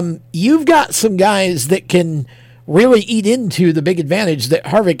 You've got some guys that can really eat into the big advantage that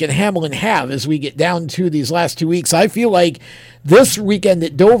Harvick and Hamlin have as we get down to these last 2 weeks. I feel like this weekend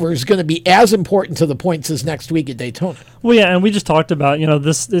at Dover is going to be as important to the points as next week at Daytona. Well, yeah, and we just talked about, you know,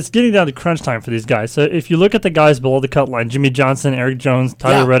 this. It's getting down to crunch time for these guys. So if you look at the guys below the cut line, Jimmy Johnson, Eric Jones,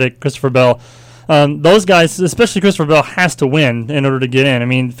 Tyler Reddick, Christopher Bell, those guys, especially Christopher Bell, has to win in order to get in. I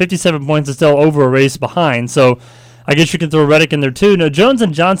mean, 57 points is still over a race behind, so I guess you can throw Reddick in there too. No, Jones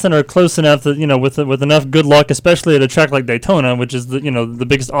and Johnson are close enough that, you know, with enough good luck, especially at a track like Daytona, which is the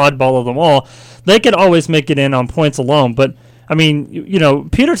biggest oddball of them all, they could always make it in on points alone. But I mean, you know,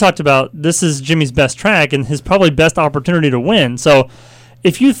 Peter talked about this is Jimmy's best track and his probably best opportunity to win. So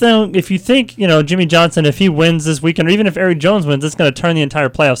if you think, you know, Jimmy Johnson, if he wins this weekend, or even if Eric Jones wins, it's going to turn the entire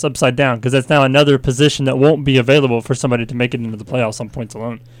playoffs upside down because that's now another position that won't be available for somebody to make it into the playoffs on points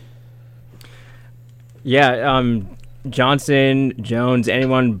alone. Yeah, Johnson, Jones,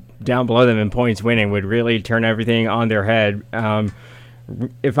 anyone down below them in points winning would really turn everything on their head.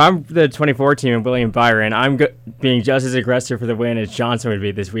 if I'm the 24 team and William Byron, I'm being just as aggressive for the win as Johnson would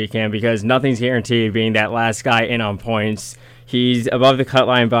be this weekend because nothing's guaranteed being that last guy in on points. He's above the cut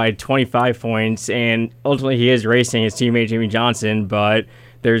line by 25 points, and ultimately he is racing his teammate Jimmy Johnson, but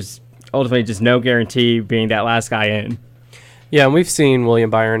there's ultimately just no guarantee being that last guy in. Yeah, and we've seen William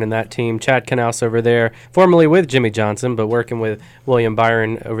Byron in that team. Chad Knaus over there, formerly with Jimmy Johnson, but working with William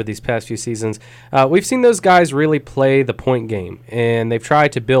Byron over these past few seasons. We've seen those guys really play the point game, and they've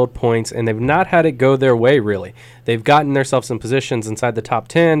tried to build points, and they've not had it go their way, really. They've gotten themselves in positions inside the top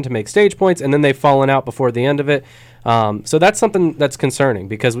 10 to make stage points, and then they've fallen out before the end of it. So that's something that's concerning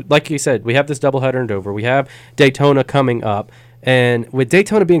because, like you said, we have this doubleheader in Dover. We have Daytona coming up. And with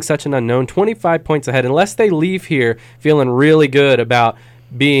Daytona being such an unknown, 25 points ahead, unless they leave here feeling really good about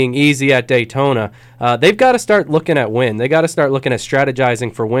being easy at Daytona, they've got to start looking at win. They got to start looking at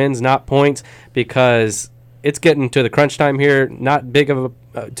strategizing for wins, not points, because it's getting to the crunch time here. Not big of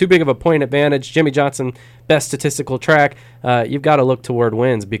too big of a point advantage. Jimmy Johnson, best statistical track. You've got to look toward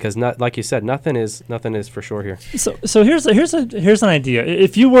wins because, not like you said, nothing is for sure here. So here's an idea.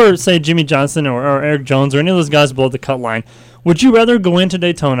 If you were, say, Jimmy Johnson or Eric Jones or any of those guys below the cut line, would you rather go into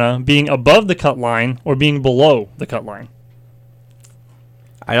Daytona being above the cut line or being below the cut line?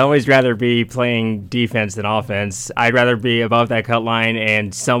 I'd always rather be playing defense than offense. I'd rather be above that cut line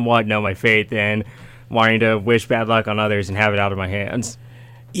and somewhat know my fate than wanting to wish bad luck on others and have it out of my hands.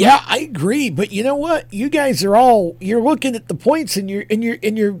 Yeah, I agree, but you know what? You guys are you're looking at the points and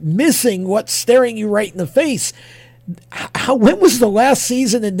you're missing what's staring you right in the face. When was the last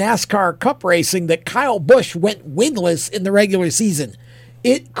season in NASCAR Cup racing that Kyle Busch went winless in the regular season?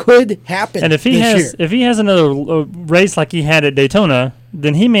 It could happen. And if he has another race like he had at Daytona,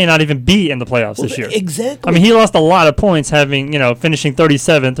 then he may not even be in the playoffs this year. Exactly. I mean, he lost a lot of points having, finishing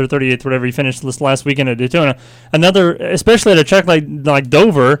 37th or 38th, whatever he finished this last weekend at Daytona. Especially at a track like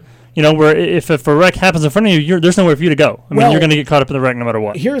Dover, where if a wreck happens in front of you, there's nowhere for you to go. I mean, you're going to get caught up in the wreck no matter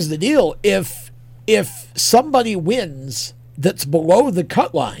what. Here's the deal. If somebody wins that's below the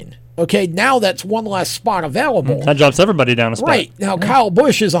cut line, okay, now that's one less spot available. That drops everybody down a spot. Right. Now, Kyle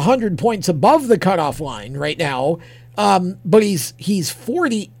Busch is 100 points above the cutoff line right now, but he's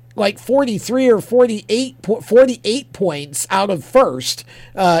 43 or 48 points out of first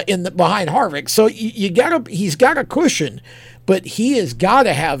behind Harvick. So he's got a cushion, but he has got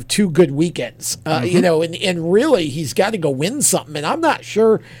to have two good weekends, and really he's got to go win something. And I'm not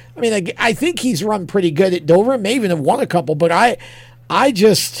sure. I mean, I think he's run pretty good at Dover, may even have won a couple, but I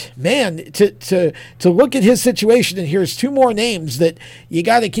just, man, to look at his situation, and here's two more names that you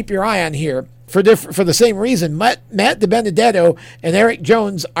got to keep your eye on here for the same reason. Matt DiBenedetto and Eric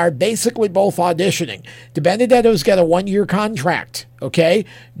Jones are basically both auditioning. DiBenedetto's got a 1-year contract, okay?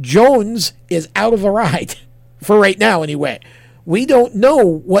 Jones is out of the ride for right now anyway. We don't know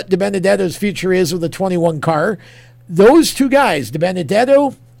what DiBenedetto's future is with the 21 car. Those two guys,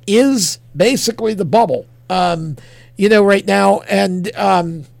 DiBenedetto is basically the bubble. Right now, and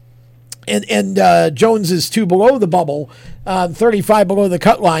Jones is 2 below the bubble, 35 below the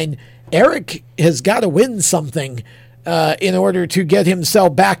cut line. Eric has got to win something in order to get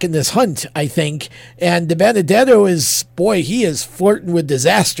himself back in this hunt, I think. And DiBenedetto he is flirting with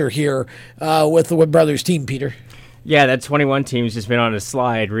disaster here with the Wood Brothers team, Peter. Yeah, that 21 team's just been on a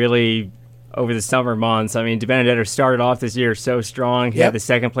slide, really, over the summer months. I mean, DiBenedetto started off this year so strong. He had the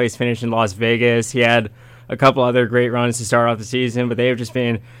second place finish in Las Vegas. He had a couple other great runs to start off the season, but they have just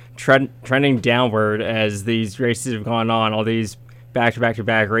been trending downward as these races have gone on, all these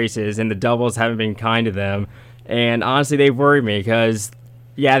back-to-back-to-back races, and the doubles haven't been kind to them. And honestly, they worry me because,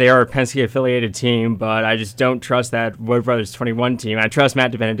 yeah, they are a Penske-affiliated team, but I just don't trust that Wood Brothers 21 team. I trust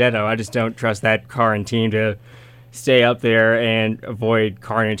Matt DiBenedetto. I just don't trust that car and team to stay up there and avoid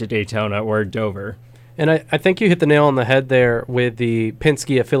carnage at Daytona or Dover. And I think you hit the nail on the head there with the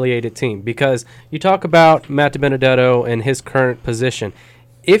Penske-affiliated team, because you talk about Matt DiBenedetto and his current position.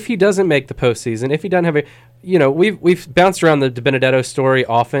 If he doesn't make the postseason, if he doesn't have we've bounced around the DiBenedetto story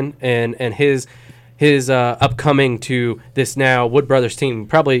often, and his upcoming to this now Wood Brothers team,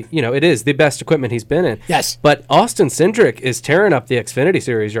 probably, it is the best equipment he's been in. Yes. But Austin Cindric is tearing up the Xfinity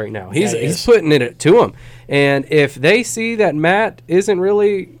Series right now. He's putting it to him. And if they see that Matt isn't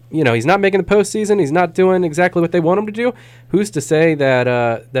really, he's not making the postseason, he's not doing exactly what they want him to do, who's to say that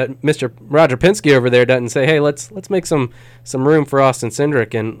that Mr. Roger Penske over there doesn't say, hey, let's make some room for Austin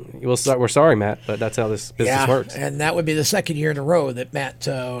Cindric, and we're sorry, Matt, but that's how this business works. And that would be the second year in a row that Matt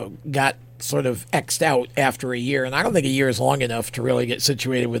got sort of X'd out after a year. And I don't think a year is long enough to really get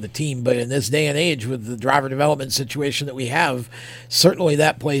situated with a team. But in this day and age, with the driver development situation that we have, certainly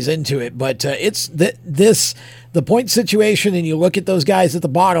that plays into it. But it's the point situation, and you look at those guys at the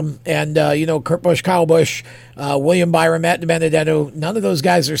bottom, and, Kurt Busch, Kyle Busch, William Byron, Matt DiBenedetto, none of those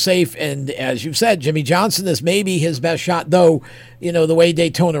guys are safe. And as you've said, Jimmy Johnson, this may be his best shot, though, the way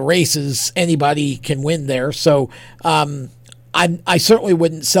Daytona races, anybody can win there. So, I certainly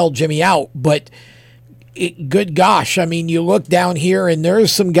wouldn't sell Jimmy out, but good gosh, I mean, you look down here and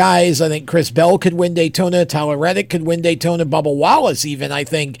there's some guys. I think Chris Bell could win Daytona. Tyler Reddick could win Daytona. Bubba Wallace even, I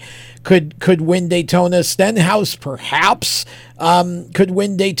think, could win Daytona. Stenhouse perhaps could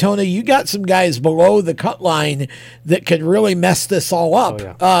win Daytona. You got some guys below the cut line that could really mess this all up.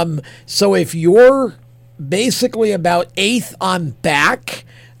 Oh, yeah. So if you're basically about 8th on back,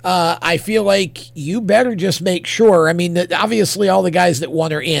 I feel like you better just make sure. I mean, obviously all the guys that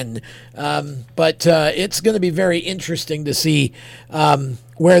won are in, but it's going to be very interesting to see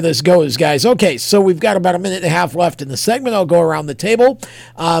where this goes, guys. Okay, so we've got about a minute and a half left in the segment. I'll go around the table.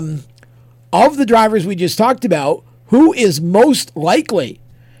 Of the drivers we just talked about, who is most likely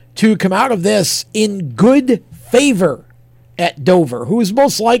to come out of this in good favor at Dover? Who is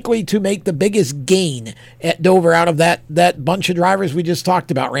most likely to make the biggest gain at Dover out of that bunch of drivers we just talked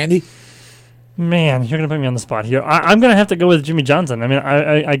about, Randy? Man, you're going to put me on the spot here. I'm going to have to go with Jimmy Johnson. I mean,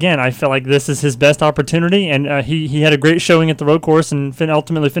 I feel like this is his best opportunity, and he had a great showing at the road course and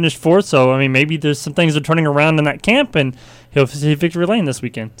ultimately finished 4th. So, I mean, maybe there's some things that are turning around in that camp, and he'll see victory lane this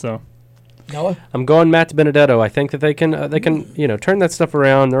weekend. So, Noah? I'm going Matt DiBenedetto. I think that they can turn that stuff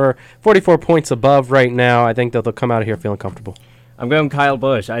around. They're 44 points above right now. I think that they'll come out of here feeling comfortable. I'm going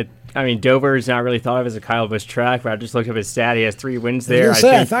I mean, Dover is not really thought of as a Kyle Busch track, but I just looked up his stat. He has 3 wins there.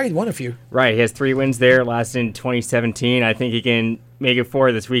 I thought he'd won a few. Right, he has 3 wins there, last in 2017. I think he can make it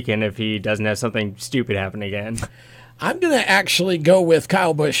 4 this weekend if he doesn't have something stupid happen again. I'm going to actually go with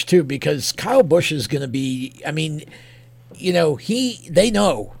Kyle Busch, too, because Kyle Busch is going to be, I mean, they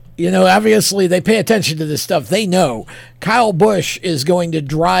know. Obviously they pay attention to this stuff. They know Kyle Busch is going to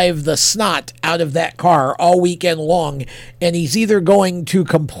drive the snot out of that car all weekend long, and he's either going to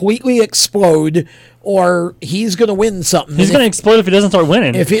completely explode or he's going to win something. He's going to explode if he doesn't start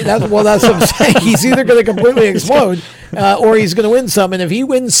winning. That's what I'm saying. He's either going to completely explode or he's going to win some. And if he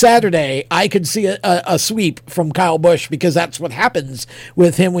wins Saturday, I could see a sweep from Kyle Busch, because that's what happens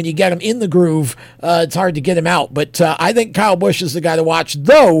with him when you get him in the groove. It's hard to get him out. But I think Kyle Busch is the guy to watch,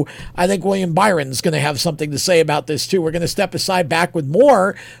 though I think William Byron's going to have something to say about this, too. We're going to step aside, back with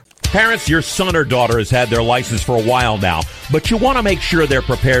more. Parents, your son or daughter has had their license for a while now, but you want to make sure they're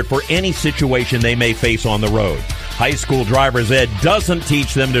prepared for any situation they may face on the road. High school driver's ed doesn't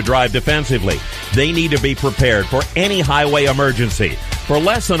teach them to drive defensively. They need to be prepared for any highway emergency. For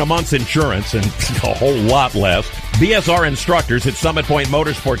less than a month's insurance, and a whole lot less, BSR instructors at Summit Point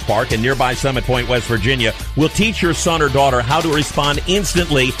Motorsports Park in nearby Summit Point, West Virginia, will teach your son or daughter how to respond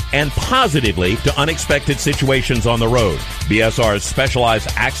instantly and positively to unexpected situations on the road. BSR's specialized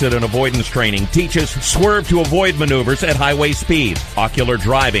accident avoidance training teaches swerve to avoid maneuvers at highway speed, ocular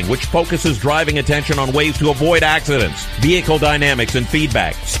driving, which focuses driving attention on ways to avoid accidents, vehicle dynamics and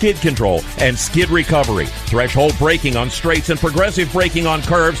feedback, skid control and skid recovery, threshold braking on straights and progressive braking on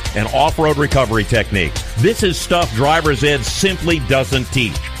curves, and off-road recovery techniques. This is stuff driver's ed simply doesn't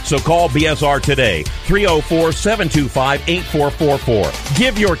teach. So call BSR today, 304-725-8444.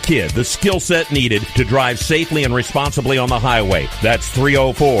 Give your kid the skill set needed to drive safely and responsibly on the highway. That's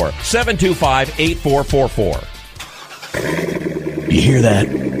 304-725-8444. You hear that?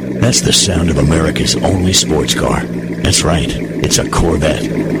 That's the sound of America's only sports car. That's right, it's a Corvette.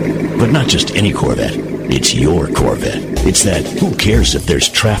 But not just any Corvette. It's your Corvette. It's that who cares if there's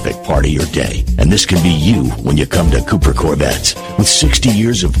traffic part of your day. And this can be you when you come to Cooper Corvettes. With 60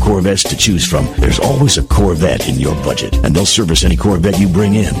 years of Corvettes to choose from, there's always a Corvette in your budget. And they'll service any Corvette you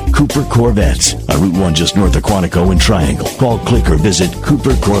bring in. Cooper Corvettes on Route 1 just north of Quantico and Triangle. Call, click, or visit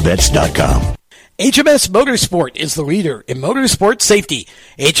CooperCorvettes.com. HMS Motorsport is the leader in motorsport safety.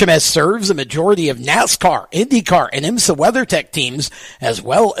 HMS serves a majority of NASCAR, IndyCar, and IMSA WeatherTech teams, as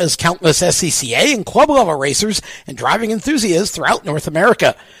well as countless SCCA and club-level racers and driving enthusiasts throughout North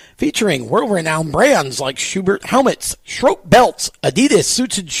America. Featuring world-renowned brands like Schubert helmets, Schroep belts, Adidas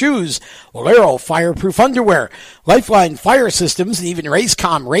suits and shoes, Olero fireproof underwear, Lifeline fire systems, and even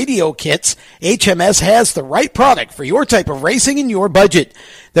Racecom radio kits, HMS has the right product for your type of racing and your budget.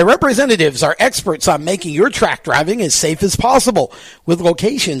 Their representatives are experts on making your track driving as safe as possible. With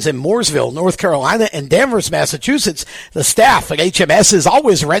locations in Mooresville, North Carolina, and Danvers, Massachusetts, the staff at HMS is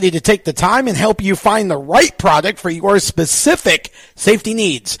always ready to take the time and help you find the right product for your specific safety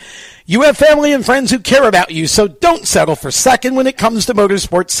needs. You have family and friends who care about you, so don't settle for second when it comes to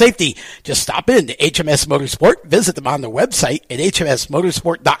motorsport safety. Just stop in to HMS Motorsport, visit them on their website at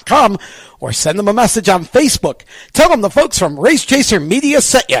hmsmotorsport.com, or send them a message on Facebook. Tell them the folks from Race Chaser Media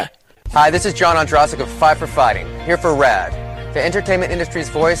sent you. Hi, this is John Ondrasik of Five for Fighting, here for RAD, the entertainment industry's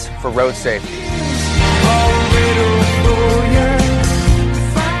voice for road safety.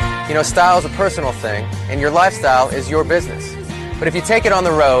 You know, style is a personal thing, and your lifestyle is your business. But if you take it on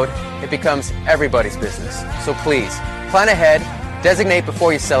the road, it becomes everybody's business. So please, plan ahead, designate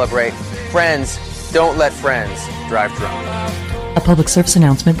before you celebrate. Friends, don't let friends drive drunk. A public service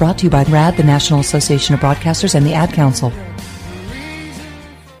announcement brought to you by RAD, the National Association of Broadcasters, and the Ad Council.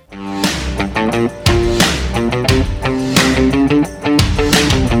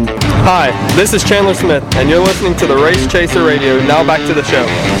 Hi, this is Chandler Smith, and you're listening to the Race Chaser Radio. Now back to the show.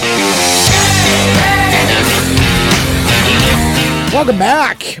 Welcome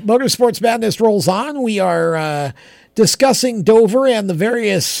back. Motorsports Madness rolls on. We are discussing Dover and the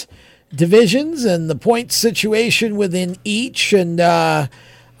various divisions and the point situation within each. And I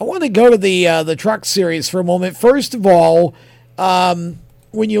want to go to the truck series for a moment. First of all,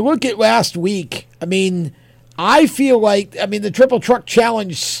 when you look at last week, I feel like, the Triple Truck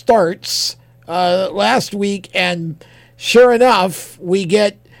Challenge starts last week, and sure enough, we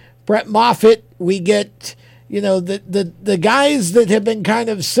get Brett Moffitt, we get, the guys that have been kind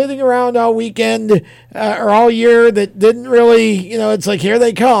of sitting around all weekend or all year that didn't really, it's like, here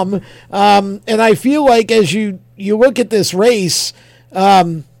they come. And I feel like as you look at this race,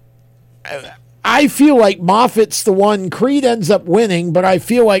 I feel like Moffitt's the one. Creed ends up winning, but I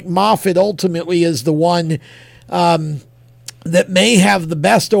feel like Moffitt ultimately is the one that may have the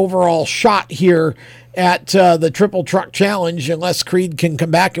best overall shot here at the Triple Truck Challenge, unless Creed can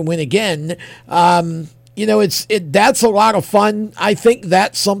come back and win again. That's a lot of fun. I think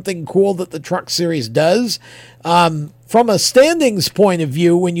that's something cool that the Truck Series does. From a standings point of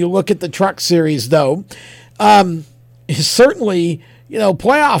view, when you look at the Truck Series, though, certainly,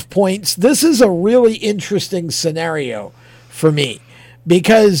 playoff points, this is a really interesting scenario for me,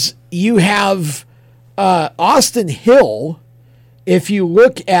 because you have Austin Hill. If you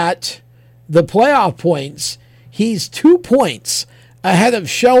look at the playoff points, he's 2 points ahead of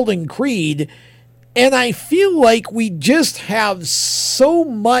Sheldon Creed, and I feel like we just have so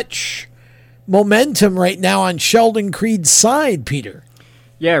much momentum right now on Sheldon Creed's side, Peter.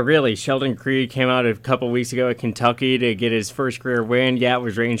 Yeah, really. Sheldon Creed came out a couple weeks ago at Kentucky to get his first career win. Yeah, it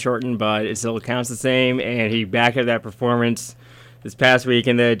was rain shortened, but it still counts the same, and he backed up that performance this past week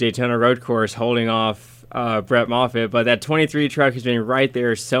in the Daytona Road Course, holding off Brett Moffitt. But that 23 truck has been right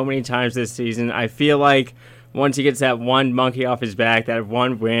there so many times this season. I feel like once he gets that one monkey off his back, that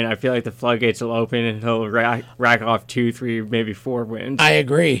one win, I feel like the floodgates will open and he'll rack off 2, 3, maybe 4 wins. I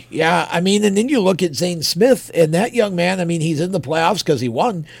agree. Yeah, and then you look at Zane Smith, and that young man, he's in the playoffs because he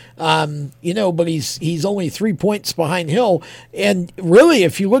won, but he's only 3 points behind Hill. And really,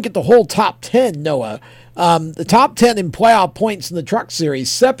 if you look at the whole top 10, Noah, the top 10 in playoff points in the Truck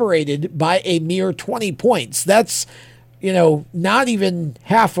Series separated by a mere 20 points. That's not even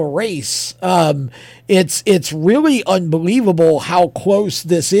half a race. It's really unbelievable how close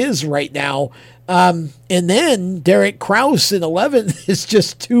this is right now. And then Derek Kraus in 11th is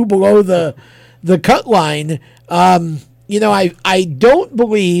just 2 below the cut line. I don't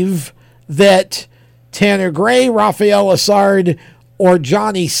believe that Tanner Gray, Rafael Assard, or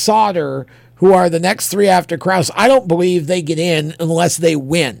Johnny Sauter, who are the next 3 after Kraus, I don't believe they get in unless they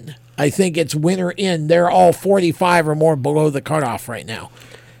win. I think it's winner in. They're all 45 or more below the cutoff right now.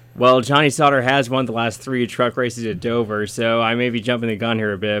 Well, Johnny Sauter has won the last 3 truck races at Dover, so I may be jumping the gun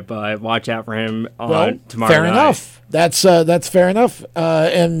here a bit, but watch out for him on tomorrow fair night. Enough. That's fair enough.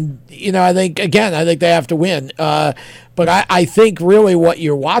 And I think they have to win. But I think really what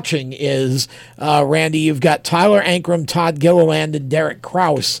you're watching is, Randy, you've got Tyler Ankrum, Todd Gilliland, and Derek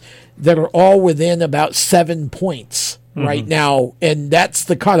Kraus that are all within about 7 points right now, and that's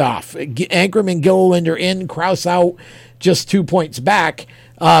the cutoff. Ankrum and Gilliland are in, Kraus out, just 2 points back.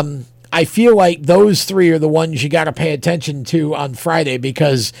 I feel like those 3 are the ones you got to pay attention to on Friday,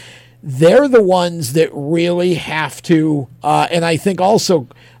 because they're the ones that really have to, and I think also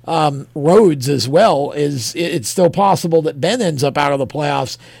Rhodes as well, it's still possible that Ben ends up out of the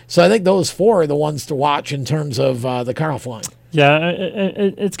playoffs. So I think those 4 are the ones to watch in terms of the cutoff line. Yeah,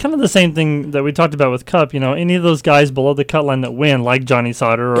 it's kind of the same thing that we talked about with Cup. Any of those guys below the cut line that win, like Johnny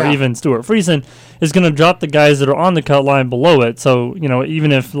Sauter or even Stuart Friesen, is going to drop the guys that are on the cut line below it. So,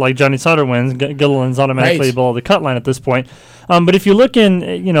 even if, like, Johnny Sauter wins, Gilliland's automatically below the cut line at this point. But if you look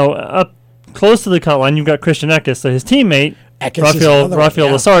in, up close to the cut line, you've got Christian Eckes, so his teammate, Rafael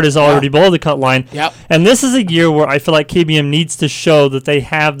Lessard is already below the cut line. Yep. And this is a year where I feel like KBM needs to show that they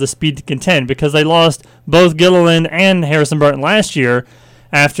have the speed to contend, because they lost both Gilliland and Harrison Burton last year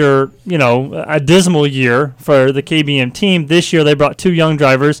after, a dismal year for the KBM team. This year they brought 2 young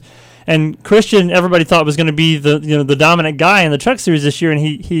drivers. And Christian, everybody thought was going to be the dominant guy in the Truck Series this year, and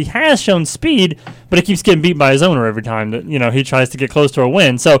he has shown speed, but he keeps getting beat by his owner every time that he tries to get close to a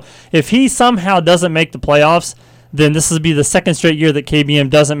win. So if he somehow doesn't make the playoffs, then this will be the second straight year that KBM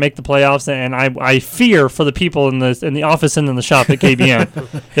doesn't make the playoffs, and I fear for the people in the office and in the shop at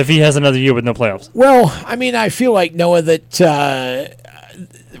KBM if he has another year with no playoffs. Well, I feel like, Noah, that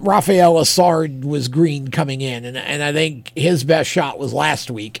Rafael Lessard was green coming in, and I think his best shot was last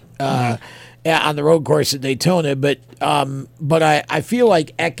week on the road course at Daytona. But I feel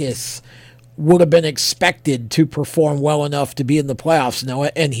like Eckes would have been expected to perform well enough to be in the playoffs,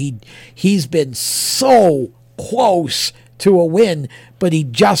 Noah, and he's been so close to a win, but he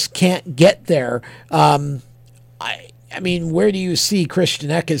just can't get there. Where do you see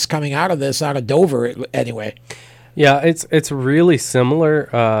Christian Eckes coming out of this, out of Dover anyway? Yeah, it's really similar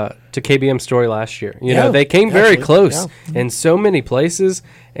to KBM's story last year. They came very close in so many places,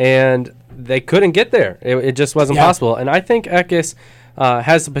 and they couldn't get there. It just wasn't possible. And I think Eckes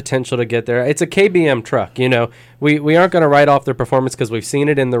has the potential to get there. It's a KBM truck. We aren't going to write off their performance because we've seen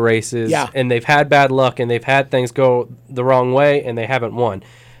it in the races, and they've had bad luck, and they've had things go the wrong way, and they haven't won.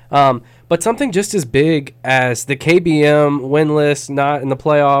 But something just as big as the KBM winless, not in the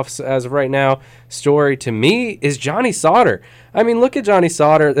playoffs as of right now, story to me is Johnny Sauter. Look at Johnny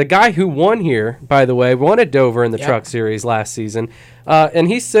Sauter, the guy who won here, by the way, won at Dover in the Truck Series last season. And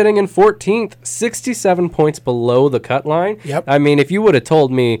he's sitting in 14th, 67 points below the cut line. Yep. If you would have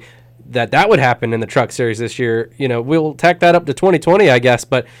told me that would happen in the Truck Series this year, we'll tack that up to 2020, I guess,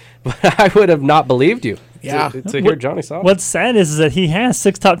 but I would have not believed you. To hear Johnny Sauter. What's sad is that he has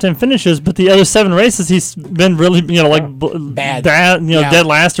 6 top 10 finishes, but the other 7 races he's been really bad, dead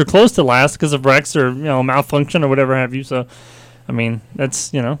last or close to last because of wrecks or malfunction or whatever have you. So,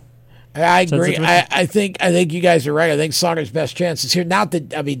 that's I agree. I think you guys are right. I think Sauter's best chance is here. Not that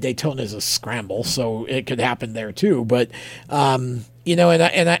Daytona is a scramble, so it could happen there too. But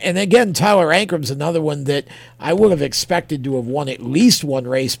and again, Tyler Ankram's another one that I would have expected to have won at least one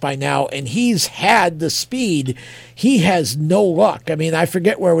race by now, and he's had the speed. He has no luck. I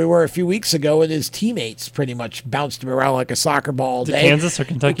forget where we were a few weeks ago, and his teammates pretty much bounced him around like a soccer ball all day. Kansas or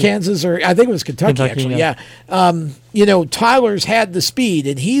Kentucky? Kansas, or I think it was Kentucky actually. Yeah. Tyler's had the speed,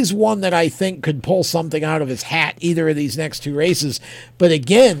 and he's one that I think could pull something out of his hat either of these next 2 races. But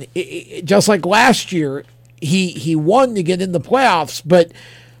again, just like last year, he won to get in the playoffs, but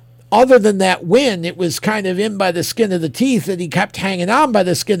other than that win, it was kind of in by the skin of the teeth, and he kept hanging on by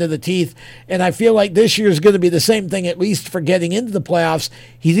the skin of the teeth. And I feel like this year is going to be the same thing, at least for getting into the playoffs.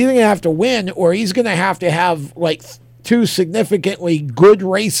 He's either going to have to win, or he's going to have like 2 significantly good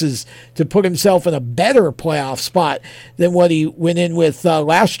races to put himself in a better playoff spot than what he went in with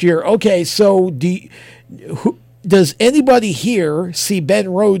last year. Okay, so does anybody here see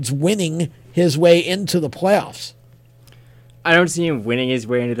Ben Rhodes winning his way into the playoffs? I don't see him winning his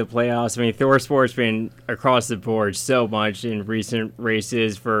way into the playoffs. ThorSport's been across the board so much in recent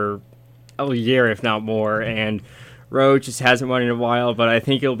races for a year, if not more, and Rhodes just hasn't won in a while, but I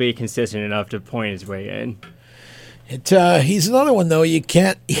think he'll be consistent enough to point his way in. He's another one, though. You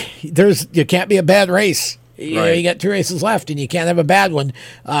can't be a bad race. You got 2 races left, and you can't have a bad one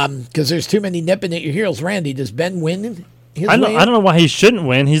because there's too many nipping at your heels. Randy, does Ben win? I don't know why he shouldn't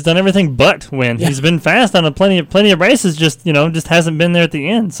win. He's done everything but win. Yeah. He's been fast on plenty of races, just hasn't been there at the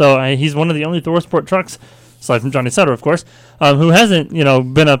end. So he's one of the only ThorSport trucks, aside from Johnny Sutter, of course, who hasn't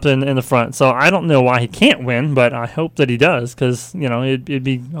been up in the front. So I don't know why he can't win, but I hope that he does, because it'd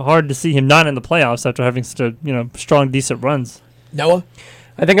be hard to see him not in the playoffs after having such a strong, decent runs. Noah?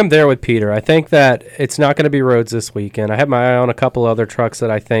 I think I'm there with Peter. I think that it's not going to be Rhodes this weekend. I have my eye on a couple other trucks that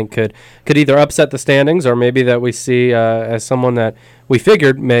I think could either upset the standings, or maybe that we see as someone that we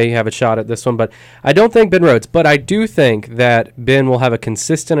figured may have a shot at this one. But I don't think Ben Rhodes. But I do think that Ben will have a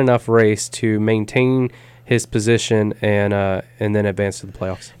consistent enough race to maintain his position and then advance to the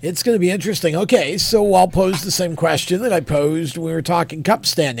playoffs. It's going to be interesting. Okay, so I'll pose the same question that I posed when we were talking Cup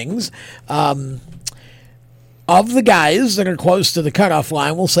standings. Of the guys that are close to the cutoff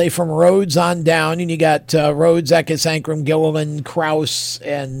line, we'll say from Rhodes on down, and you got Rhodes, Eckes, Ankram, Gilliland, Kraus,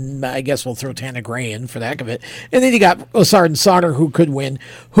 and I guess we'll throw Tanner Gray in for the heck of it. And then you got Lessard and Sauter, who could win.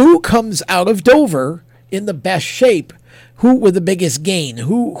 Who comes out of Dover in the best shape? Who with the biggest gain?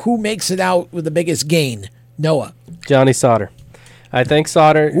 Who makes it out with the biggest gain? Noah. Johnny Sauter. I think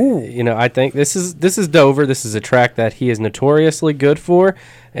Sauter, I think this is Dover. This is a track that he is notoriously good for,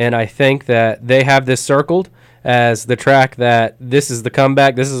 and I think that they have this circled as the track that this is the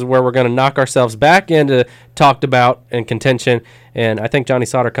comeback. This is where we're going to knock ourselves back into talked about and contention. And I think Johnny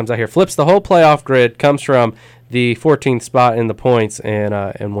Sauter comes out here, flips the whole playoff grid, comes from the 14th spot in the points,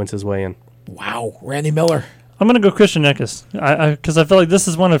 and wins his way in. Wow. Randy Miller. I'm going to go Christian Eckes because I feel like this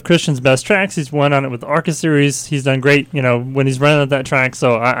is one of Christian's best tracks. He's won on it with the ARCA Series. He's done great, when he's running at that track.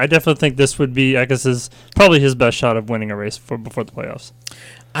 So I definitely think this would be Eckes' probably his best shot of winning a race before the playoffs.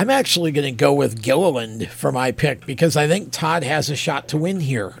 I'm actually going to go with Gilliland for my pick because I think Todd has a shot to win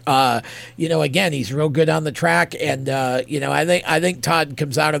here. Again, he's real good on the track, and I think Todd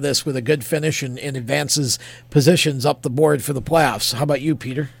comes out of this with a good finish and advances positions up the board for the playoffs. How about you,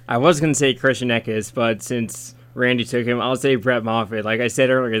 Peter? I was going to say Christian Eckes, but since Randy took him, I'll say Brett Moffitt. Like I said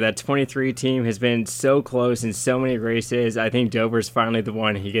earlier, that 23 team has been so close in so many races. I think Dover's finally the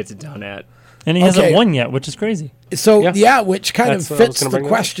one he gets it done at. And he hasn't won yet, which is crazy. So, which kind of fits the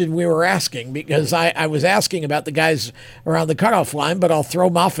question we were asking, because I was asking about the guys around the cutoff line, but I'll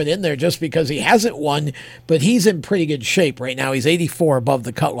throw Moffitt in there just because he hasn't won, but he's in pretty good shape right now. He's 84 above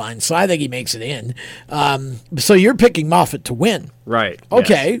the cut line, so I think he makes it in. So you're picking Moffitt to win. Right.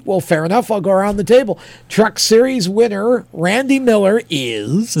 Okay, yes. Well, fair enough. I'll go around the table. Truck Series winner, Randy Miller,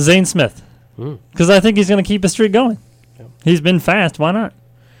 is... Zane Smith. Because I think he's going to keep his streak going. Yeah. He's been fast. Why not?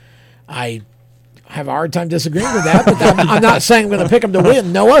 I have a hard time disagreeing with that, but I'm not saying I'm going to pick him to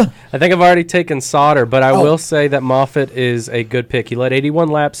win. Noah? I think I've already taken Sauter, but I will say that Moffitt is a good pick. He led 81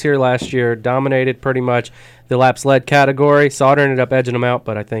 laps here last year, dominated pretty much the laps led category. Sauter ended up edging him out,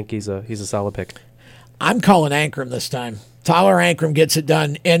 but I think he's a solid pick. I'm calling Ankrum this time. Tyler Ankrum gets it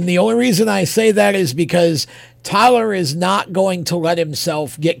done. And the only reason I say that is because Tyler is not going to let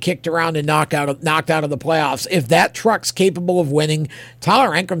himself get kicked around and knocked out of the playoffs. If that truck's capable of winning,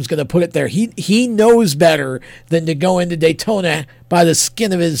 Tyler Ankrum's going to put it there. He knows better than to go into Daytona by the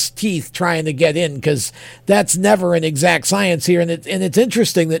skin of his teeth trying to get in, because that's never an exact science here. And it's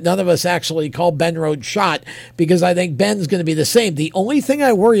interesting that none of us actually call Ben Rhodes shot, because I think Ben's going to be the same. The only thing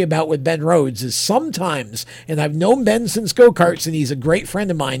I worry about with Ben Rhodes is sometimes, and I've known Ben since go-karts, and he's a great friend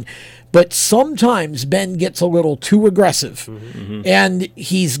of mine, but sometimes Ben gets a little too aggressive, and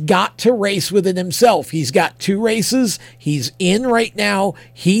he's got to race within himself. He's got 2 races. He's in right now.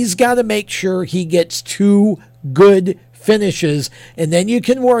 He's got to make sure he gets 2 good finishes, and then you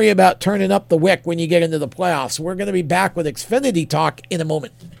can worry about turning up the wick when you get into the playoffs. We're going to be back with Xfinity talk in a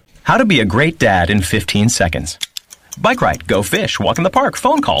moment. How to be a great dad in 15 seconds. Bike ride, go fish, walk in the park,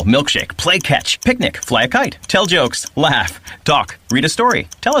 phone call, milkshake, play catch, picnic, fly a kite, tell jokes, laugh, talk, read a story,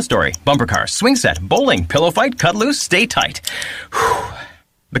 tell a story, bumper car, swing set, bowling, pillow fight, cut loose, stay tight. Whew.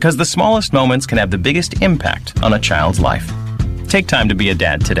 Because the smallest moments can have the biggest impact on a child's life. Take time to be a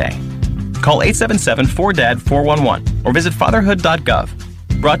dad today. Call 877-4DAD-411 or visit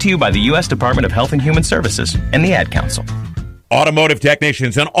fatherhood.gov. Brought to you by the U.S. Department of Health and Human Services and the Ad Council. Automotive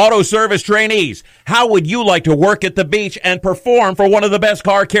technicians and auto service trainees, how would you like to work at the beach and perform for one of the best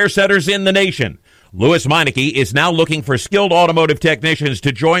car care centers in the nation? Louis Meineke is now looking for skilled automotive technicians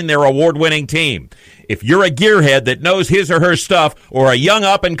to join their award-winning team. If you're a gearhead that knows his or her stuff, or a young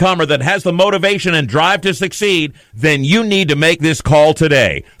up-and-comer that has the motivation and drive to succeed, then you need to make this call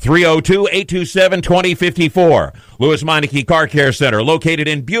today. 302-827-2054. Louis Meineke Car Care Center, located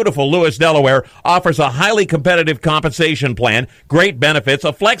in beautiful Lewis, Delaware, offers a highly competitive compensation plan, great benefits,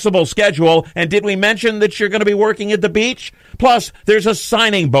 a flexible schedule, and did we mention that you're going to be working at the beach? Plus, there's a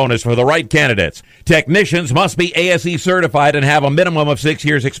signing bonus for the right candidates. Technicians must be ASE certified and have a minimum of 6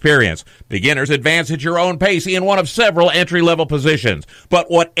 years experience. Beginners advance at your own pace in one of several entry-level positions.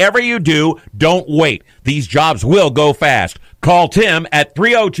 But whatever you do, don't wait. These jobs will go fast. Call Tim at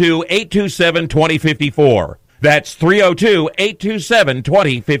 302-827-2054. That's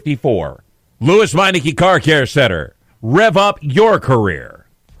 302-827-2054. Louis Meineke Car Care Center. Rev up your career.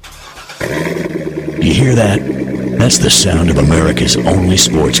 You hear that? That's the sound of America's only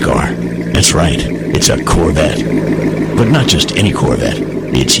sports car. That's right. It's a Corvette. But not just any Corvette.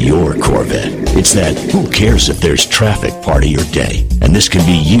 It's your Corvette. It's that who cares if there's traffic part of your day. And this can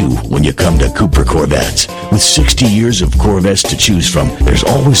be you when you come to Cooper Corvettes. With 60 years of Corvettes to choose from, there's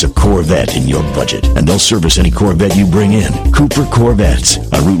always a Corvette in your budget. And they'll service any Corvette you bring in. Cooper Corvettes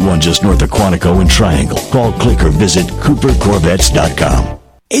on Route 1 just north of Quantico and Triangle. Call, click, or visit CooperCorvettes.com.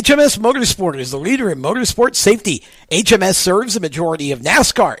 HMS Motorsport is the leader in motorsport safety. HMS serves the majority of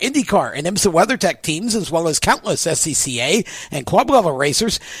NASCAR, IndyCar, and IMSA WeatherTech teams, as well as countless SCCA and club-level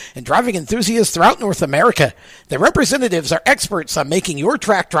racers and driving enthusiasts throughout North America. Their representatives are experts on making your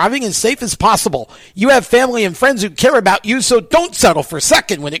track driving as safe as possible. You have family and friends who care about you, so don't settle for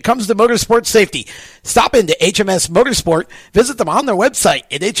second when it comes to motorsport safety. Stop into HMS Motorsport, visit them on their website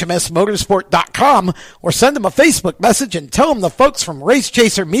at hmsmotorsport.com, or send them a Facebook message and tell them the folks from Race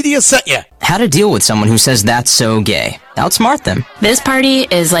Chaser Media sent you. How to deal with someone who says that's so gay. Outsmart them. This party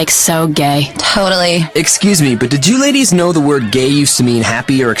is like so gay. Totally. Excuse me, but did you ladies know the word gay used to mean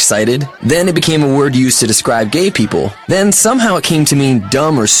happy or excited? Then it became a word used to describe gay people. Then somehow it came to mean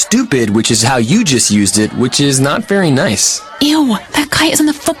dumb or stupid, which is how you just used it, which is not very nice. Ew, that guy is on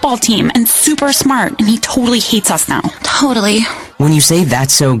the football team and super smart, and he totally hates us now. Totally. When you say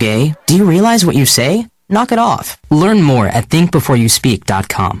that's so gay, do you realize what you say? Knock it off. Learn more at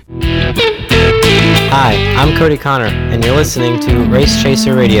thinkbeforeyouspeak.com. Hi, I'm Cody Connor, and you're listening to Race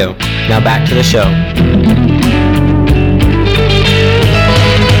Chaser Radio. Now back to the show.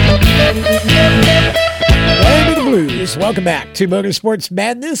 Miami the Blues. Welcome back to Motorsports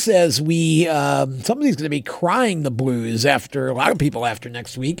Madness, as we somebody's going to be crying the blues after a lot of people after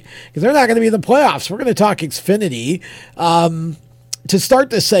next week, because they're not going to be in the playoffs. We're going to talk Xfinity to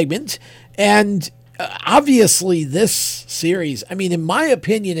start this segment, and obviously this series, I mean, in my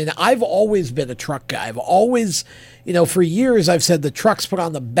opinion, and I've always been a truck guy. I've always, for years I've said the trucks put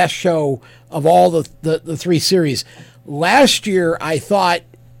on the best show of all the three series. Last year I thought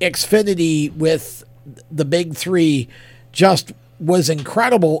Xfinity with the big three just was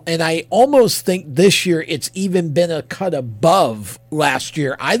incredible, and I almost think this year it's even been a cut above last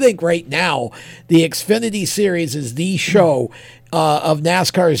year. I think right now the Xfinity series is the show of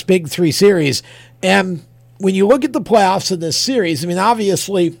NASCAR's big three series. And when you look at the playoffs of this series, I mean,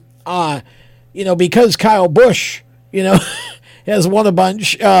 obviously, because Kyle Busch, has won a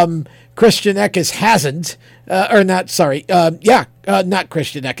bunch, Christian Eckes hasn't, not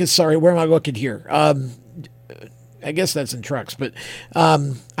Christian Eckes. Sorry, where am I looking here? I guess that's in trucks, but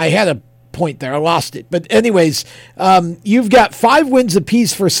I had a point there. I lost it. But anyways, you've got 5 wins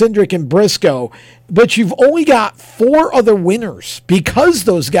apiece for Cindric and Briscoe, but you've only got 4 other winners because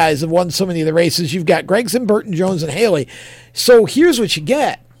those guys have won so many of the races. You've got Gragson, Burton, Jones, and Haley. So here's what you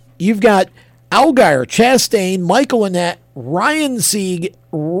get. You've got Allgaier, Chastain, Michael Annett, Ryan Sieg,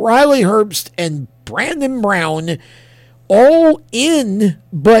 Riley Herbst, and Brandon Brown all in,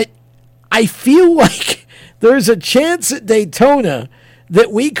 but I feel like there's a chance at Daytona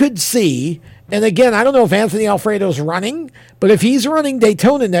that we could see, and again, I don't know if Anthony Alfredo's running, but if he's running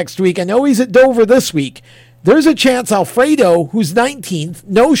Daytona next week, I know he's at Dover this week, there's a chance Alfredo, who's 19th,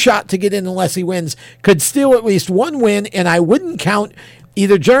 no shot to get in unless he wins, could steal at least one win, and I wouldn't count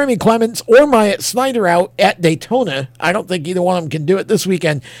either Jeremy Clements or Myatt Snyder out at Daytona. I don't think either one of them can do it this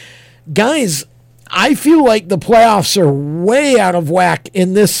weekend. Guys, I feel like the playoffs are way out of whack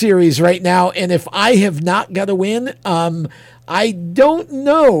in this series right now, and if I have not got a win, I don't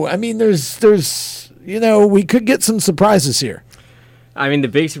know. I mean, there's we could get some surprises here. I mean, the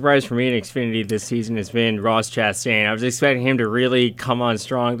big surprise for me in Xfinity this season has been Ross Chastain. I was expecting him to really come on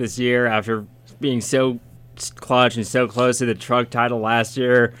strong this year after being so clutch and so close to the truck title last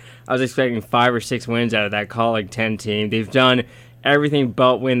year. I was expecting 5 or 6 wins out of that Colleague 10 team. They've done everything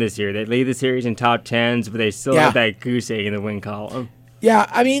but win this year. They lead the series in top 10s, but they still have that goose egg in the win column. Yeah,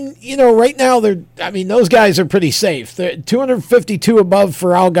 I mean, right now those guys are pretty safe. They're 252 above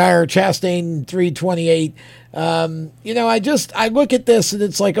for Allgaier, Chastain 328. I look at this and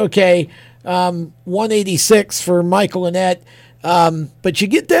it's like, okay, 186 for Michael Annett. But you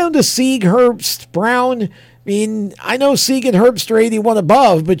get down to Sieg, Herbst, Brown. I mean, I know Sieg and Herbst are 81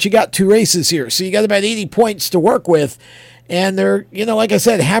 above, but you got 2 races here. So you got about 80 points to work with. And they're, like I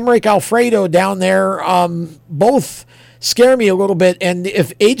said, Hamrick, Alfredo down there, both scare me a little bit. And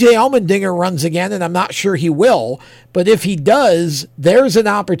if A.J. Allmendinger runs again, and I'm not sure he will, but if he does, there's an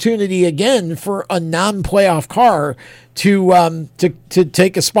opportunity again for a non-playoff car to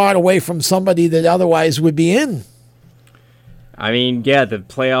take a spot away from somebody that otherwise would be in. I mean, yeah, the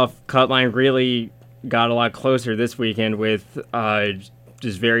playoff cut line really got a lot closer this weekend with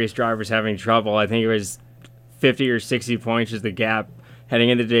just various drivers having trouble. I think it was 50 or 60 points is the gap heading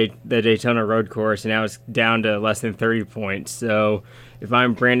into the Daytona road course, and now it's down to less than 30 points. So if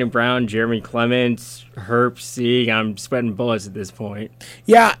I'm Brandon Brown, Jeremy Clements, Herb, Sieg, I'm sweating bullets at this point.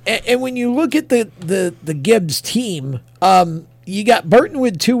 Yeah, and when you look at the Gibbs team, you got Burton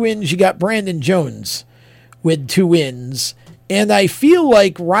with 2 wins, you got Brandon Jones with 2 wins, and I feel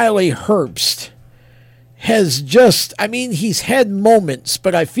like Riley Herbst has just, I mean, he's had moments,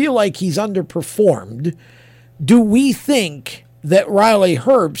 but I feel like he's underperformed. Do we think that Riley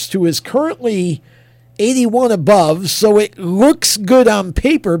Herbst, who is currently 81 above, so it looks good on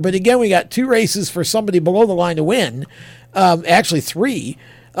paper, but again, we got 2 races for somebody below the line to win, actually 3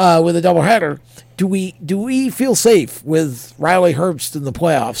 with a doubleheader. Do we feel safe with Riley Herbst in the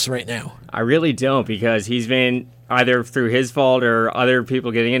playoffs right now? I really don't, because he's been, either through his fault or other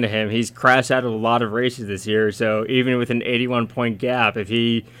people getting into him, he's crashed out of a lot of races this year. So even with an 81-point gap, if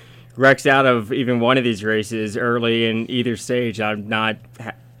he wrecks out of even one of these races early in either stage, I'm not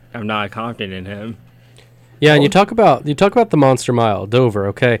confident in him. Yeah, and you talk about the Monster Mile, Dover.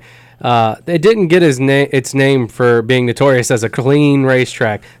 Okay, it didn't get its name for being notorious as a clean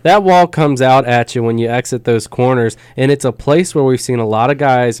racetrack. That wall comes out at you when you exit those corners, and it's a place where we've seen a lot of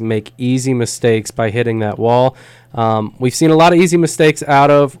guys make easy mistakes by hitting that wall. We've seen a lot of easy mistakes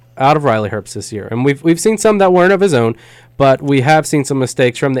out of Riley Herbst this year, and we've seen some that weren't of his own, but we have seen some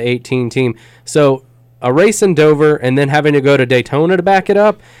mistakes from the 18 team. So a race in Dover and then having to go to Daytona to back it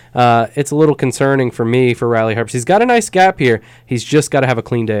up, it's a little concerning for me for Riley Herbst. He's got a nice gap here. He's just got to have a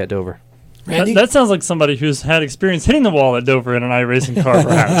clean day at Dover. That sounds like somebody who's had experience hitting the wall at Dover in an iRacing car,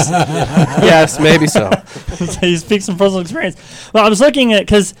 perhaps. Yes, maybe so. He speaks from personal experience. Well, I was looking at,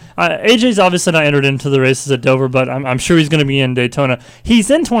 because AJ's obviously not entered into the races at Dover, but I'm sure he's going to be in Daytona.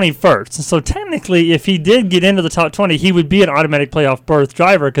 He's in 21st, so technically, if he did get into the top 20, he would be an automatic playoff berth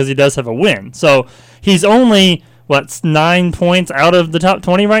driver because he does have a win. So he's only, 9 points out of the top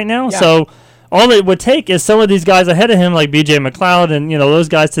 20 right now? Yeah. So all it would take is some of these guys ahead of him, like B.J. McLeod and those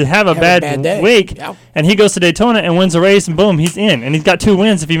guys, to have a bad week, and he goes to Daytona and wins a race, and boom, he's in, and he's got 2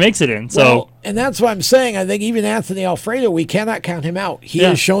 wins if he makes it in. So, and that's what I'm saying. I think even Anthony Alfredo, we cannot count him out. He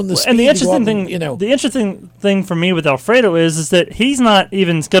has shown the speed. And the interesting thing for me with Alfredo is that he's not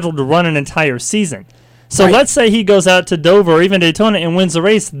even scheduled to run an entire season. So let's say he goes out to Dover or even Daytona and wins the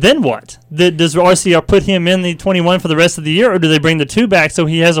race, then what? Does RCR put him in the 21 for the rest of the year, or do they bring the 2 back so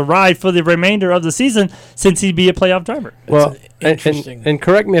he has a ride for the remainder of the season since he'd be a playoff driver? Well, and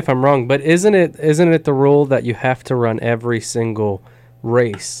correct me if I'm wrong, but isn't it the rule that you have to run every single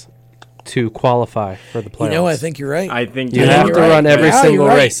race to qualify for the playoffs? I think you're right. I think you have to run every single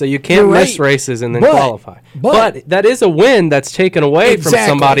race, so you can't miss races and then qualify. But that is a win that's taken away from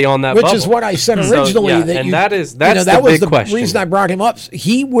somebody on that which bubble. is what I said originally. That's that was the question. reason I brought him up.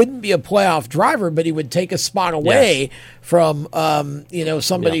 He wouldn't be a playoff driver, but he would take a spot away from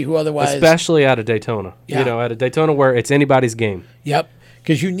somebody who otherwise, especially out of Daytona. At a Daytona where it's anybody's game. Yep.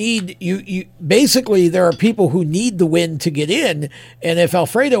 Because you need you basically, there are people who need the win to get in, and if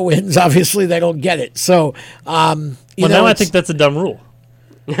Alfredo wins, obviously they don't get it. So, now I think that's a dumb rule.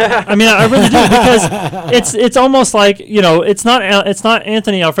 I mean, I really do, because it's almost like it's not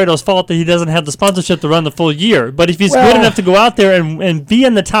Anthony Alfredo's fault that he doesn't have the sponsorship to run the full year. But if he's good enough to go out there and be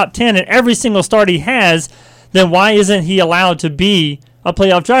in the top 10 in every single start he has, then why isn't he allowed to be a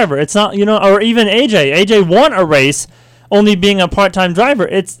playoff driver? It's not or even AJ. AJ won a race. Only being a part-time driver,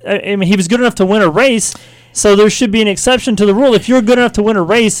 he was good enough to win a race, so there should be an exception to the rule. If you're good enough to win a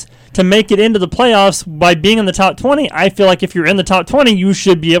race to make it into the playoffs by being in the top 20, I feel like if you're in the top 20, you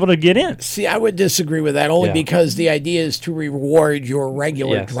should be able to get in. See, I would disagree with that only because the idea is to reward your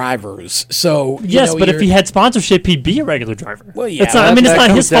regular drivers. So but if he had sponsorship, he'd be a regular driver. Well, yeah, it's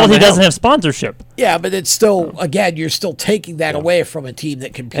not his fault he doesn't have sponsorship. Yeah, but it's still, again, you're still taking that away from a team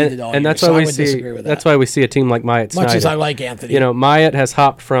that competed all year. And that's why we see. That's why we see a team like Myatt Snyder. Much as I like Anthony, Myatt has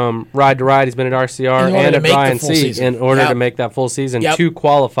hopped from ride to ride. He's been at RCR and at Brian C in order to make that full season to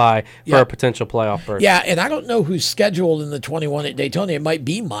qualify for a potential playoff berth. Yeah, and I don't know who's scheduled in the 21 at Daytona. It might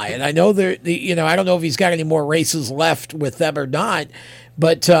be Myatt. I know I don't know if he's got any more races left with them or not,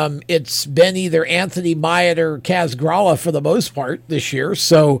 but it's been either Anthony, Myatt, or Kaz Gralla for the most part this year.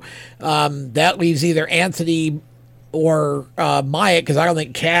 So that leaves either Anthony or Myatt, because I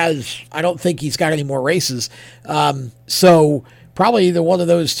don't think he's got any more races. So probably either one of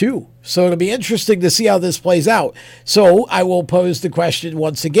those two. So it'll be interesting to see how this plays out. So I will pose the question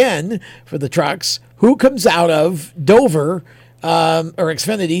once again for the trucks. Who comes out of Dover or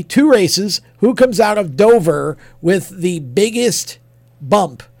Xfinity, 2 races, who comes out of Dover with the biggest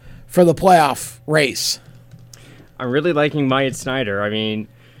bump for the playoff race? I'm really liking Myatt Snyder. I mean,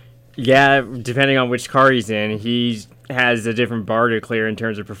 depending on which car he's in, he has a different bar to clear in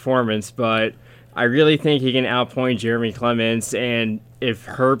terms of performance, but I really think he can outpoint Jeremy Clements, and if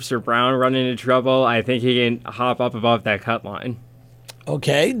Herbst or Brown run into trouble, I think he can hop up above that cut line.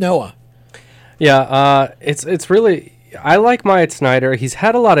 Okay, Noah. Yeah, it's really I like Myatt Snyder. He's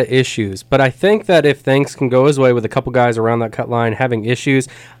had a lot of issues, but I think that if things can go his way with a couple guys around that cut line having issues,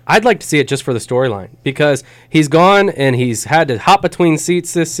 I'd like to see it just for the storyline because he's gone and he's had to hop between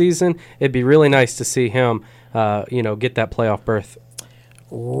seats this season. It'd be really nice to see him, get that playoff berth.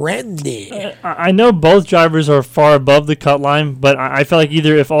 Randy. I know both drivers are far above the cut line, but I feel like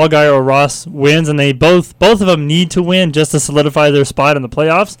either if Allgaier or Ross wins, and they both of them need to win just to solidify their spot in the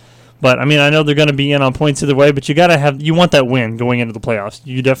playoffs. But I mean, I know they're going to be in on points either way, but you want that win going into the playoffs.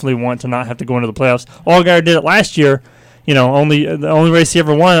 You definitely want to not have to go into the playoffs. Allgaier did it last year. The only race he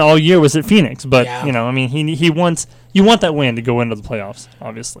ever won all year was at Phoenix. But you want that win to go into the playoffs,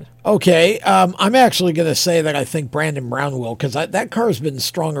 obviously. Okay, I'm actually going to say that I think Brandon Brown will, because that car's been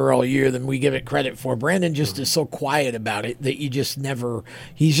stronger all year than we give it credit for. Brandon just is so quiet about it that you just never.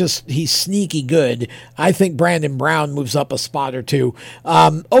 He's sneaky good. I think Brandon Brown moves up a spot or two.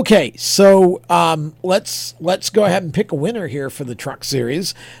 Okay, so let's go ahead and pick a winner here for the Truck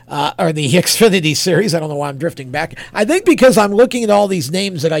Series or the Xfinity Series. I don't know why I'm drifting back. I think because I'm looking at all these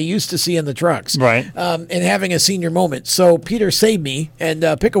names that I used to see in the trucks, right, and having a senior moment. So, Peter, save me and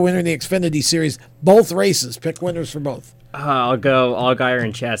pick a winner in the Xfinity Series. Both races. Pick winners for both. I'll go Allgaier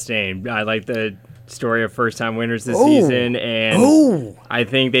and Chastain. I like the story of first-time winners this season, and I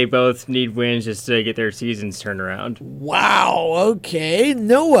think they both need wins just to get their seasons turned around. Wow. Okay.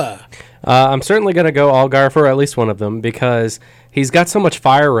 Noah. I'm certainly going to go Allgaier for at least one of them because he's got so much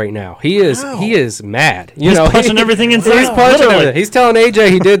fire right now. He is mad. He's punching everything inside. He's punching everything. He's telling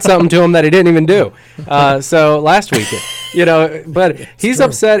AJ he did something to him that he didn't even do. So last weekend, but he's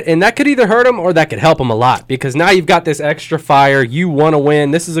upset, and that could either hurt him or that could help him a lot because now you've got this extra fire. You want to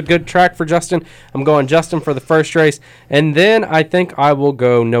win. This is a good track for Justin. I'm going Justin for the first race, and then I think I will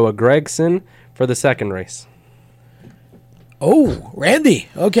go Noah Gragson for the second race. Oh, Randy.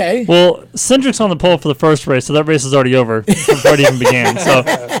 Okay. Well, Cindric's on the pole for the first race, so that race is already over before it even began. So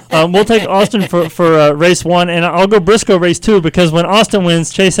we'll take Austin for race 1, and I'll go Briscoe race 2 because when Austin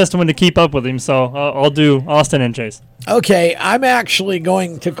wins, Chase has to win to keep up with him. So I'll do Austin and Chase. Okay, I'm actually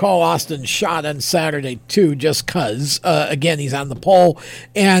going to call Austin's shot on Saturday too, just because, again, he's on the pole.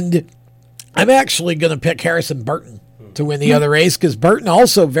 And I'm actually going to pick Harrison Burton to win the other race because Burton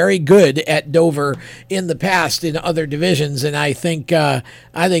also very good at Dover in the past in other divisions, and I think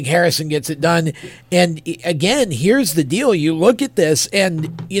Harrison gets it done. And again, here's the deal: you look at this,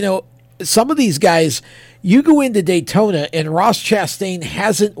 and some of these guys, you go into Daytona, and Ross Chastain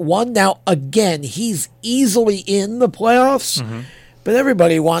hasn't won. Now, again, he's easily in the playoffs, but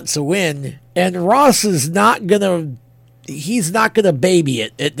everybody wants a win, and Ross is not gonna. He's not going to baby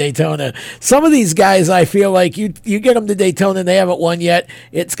it at Daytona. Some of these guys, I feel like you get them to Daytona and they haven't won yet.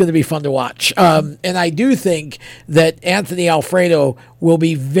 It's going to be fun to watch. And I do think that Anthony Alfredo will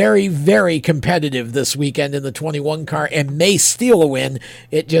be very, very competitive this weekend in the 21 car and may steal a win.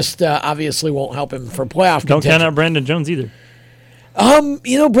 It just obviously won't help him for playoff contention. Don't count out Brandon Jones either.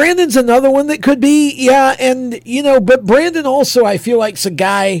 Brandon's another one that could be, but Brandon also, I feel like, is a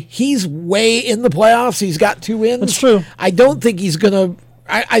guy, he's way in the playoffs. He's got 2 wins. That's true. I don't think he's going to,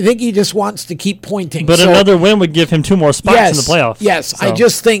 I think he just wants to keep pointing. But another win would give him 2 more spots in the playoffs. Yes, so. I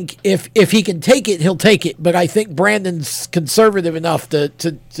just think if he can take it, he'll take it. But I think Brandon's conservative enough to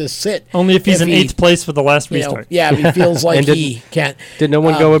sit. Only if he's in 8th place for the last restart. If he feels like he can't. Did no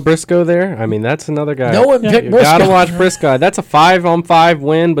one go with Briscoe there? I mean, that's another guy. No one picked Briscoe. You got to watch Briscoe. That's a 5-on-5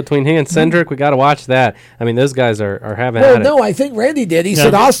 win between he and Cindric. We got to watch that. I mean, those guys are having at it. No, I think Randy did. He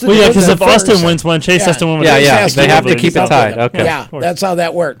said Austin. Well, because if Austin wins one, Chase has to win one. Yeah, they have to keep it tied. Okay. Yeah, that's how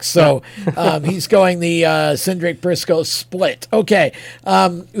that works. So he's going the Cindric-Briscoe split. Okay,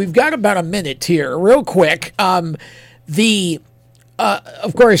 we've got about a minute here. Real quick, of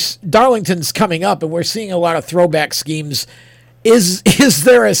course, Darlington's coming up, and we're seeing a lot of throwback schemes. Is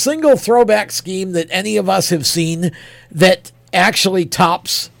there a single throwback scheme that any of us have seen that actually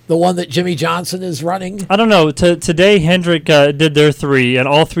tops the one that Jimmy Johnson is running? I don't know. Today, Hendrick did their 3, and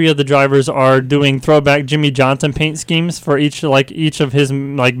all 3 of the drivers are doing throwback Jimmy Johnson paint schemes for each of his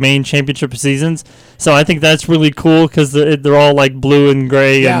main championship seasons. So I think that's really cool because they're all blue and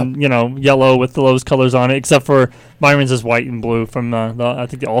gray and yellow with those colors on it, except for Byron's is white and blue from I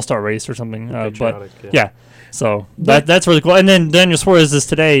think the All-Star race or something. So that's really cool. And then Daniel Suarez's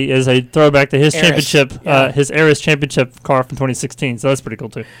today is a throwback to his championship, his Eris championship car from 2016. So that's pretty cool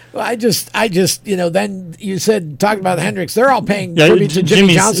too. Well, I just, then you talking about the Hendricks, they're all paying tribute to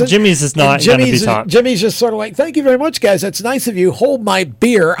Jimmy Johnson. Jimmy's is not going to be top. Jimmy's just sort of like, thank you very much, guys. That's nice of you. Hold my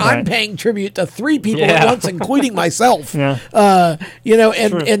beer. Right. I'm paying tribute to 3 people at once, including myself. And that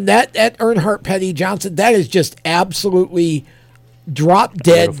Earnhardt Petty Johnson, that is just absolutely drop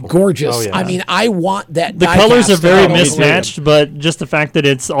dead gorgeous. Oh, yeah. I mean, I want that. The colors are very mismatched, but just the fact that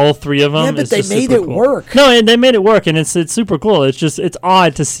it's all three of them. Yeah, but is they just made super it cool. work. No, and they made it work, and it's super cool. It's just it's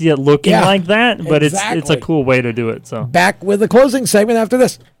odd to see it looking like that, but it's a cool way to do it. So back with the closing segment after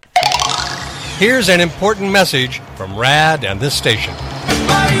this. Here's an important message from RAD and this station.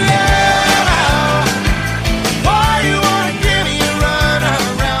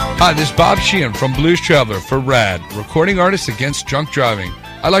 Hi, this is Bob Sheehan from Blues Traveler for RAD, recording artists against drunk driving.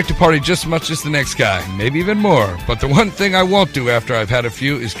 I like to party just as much as the next guy, maybe even more, but the one thing I won't do after I've had a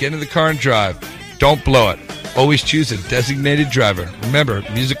few is get in the car and drive. Don't blow it. Always choose a designated driver. Remember,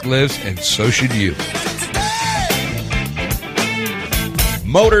 music lives and so should you.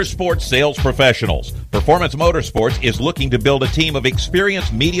 Motorsports Sales Professionals. Performance Motorsports is looking to build a team of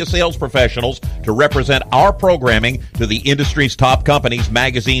experienced media sales professionals to represent our programming to the industry's top companies,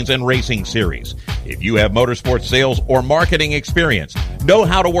 magazines, and racing series. If you have motorsports sales or marketing experience, know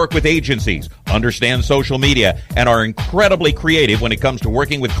how to work with agencies, understand social media, and are incredibly creative when it comes to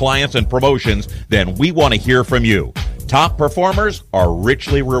working with clients and promotions, then we want to hear from you. Top performers are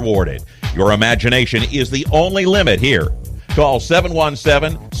richly rewarded. Your imagination is the only limit here. Call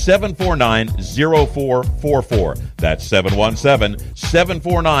 717-749-0444. That's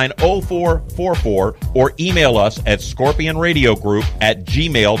 717-749-0444, or email us at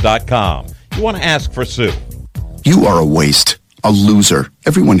scorpionradiogroup@gmail.com. You want to ask for Sue. You are a waste. A loser.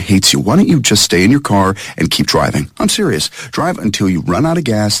 Everyone hates you. Why don't you just stay in your car and keep driving? I'm serious. Drive until you run out of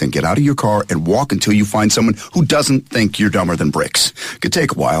gas, then get out of your car and walk until you find someone who doesn't think you're dumber than bricks. Could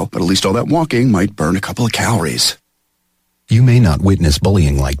take a while, but at least all that walking might burn a couple of calories. You may not witness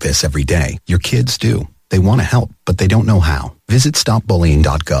bullying like this every day. Your kids do. They want to help, but they don't know how. Visit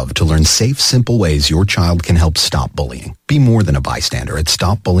stopbullying.gov to learn safe, simple ways your child can help stop bullying. Be more than a bystander at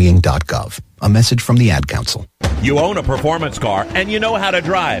stopbullying.gov. A message from the Ad Council. You own a performance car and you know how to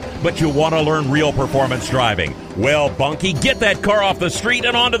drive, but you want to learn real performance driving. Well, Bunky, get that car off the street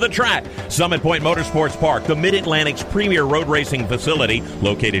and onto the track. Summit Point Motorsports Park, the Mid-Atlantic's premier road racing facility,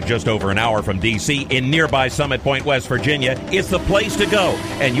 located just over an hour from D.C. in nearby Summit Point, West Virginia, is the place to go.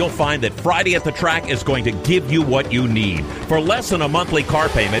 And you'll find that Friday at the Track is going to give you what you need. For less than a monthly car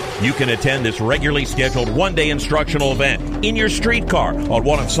payment, you can attend this regularly scheduled one-day instructional event in your street car on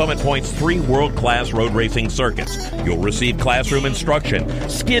one of Summit Point's 3 world-class road racing circuits. You'll receive classroom instruction,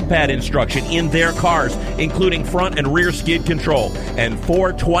 skid pad instruction in their cars, including front and rear skid control, and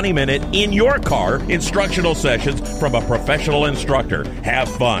 4 20-minute in-your-car instructional sessions from a professional instructor. Have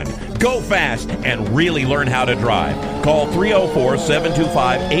fun, go fast, and really learn how to drive. Call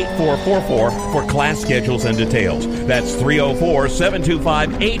 304-725-8444 for class schedules and details. That's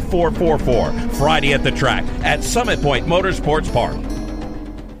 304-725-8444. Friday at the Track at Summit Point Motorsports Park.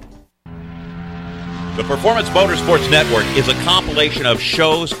 The Performance Motorsports Network is a compilation of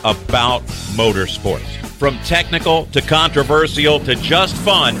shows about motorsports. From technical to controversial to just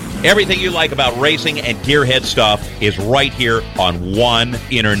fun, everything you like about racing and gearhead stuff is right here on one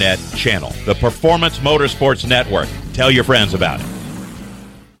internet channel. The Performance Motorsports Network. Tell your friends about it.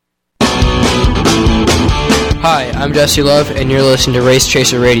 Hi, I'm Jesse Love, and you're listening to Race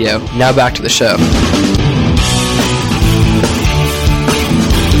Chaser Radio. Now back to the show.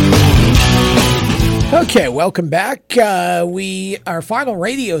 Okay, welcome back. Our final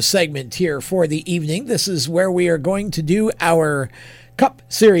radio segment here for the evening. This is where we are going to do our Cup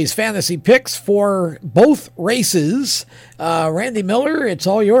Series fantasy picks for both races. Randy Miller, it's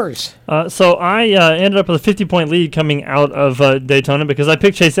all yours. So I ended up with a 50-point lead coming out of Daytona because I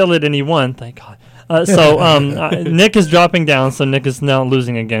picked Chase Elliott and he won. Thank God. Nick is dropping down, so Nick is now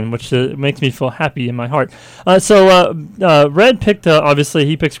losing again, which makes me feel happy in my heart. Red picked, obviously,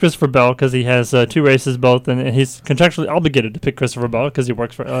 he picks Christopher Bell because he has 2 races both, and he's contractually obligated to pick Christopher Bell because he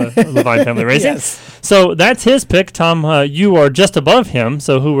works for Levine Family Racing. Yes. So that's his pick. Tom, you are just above him,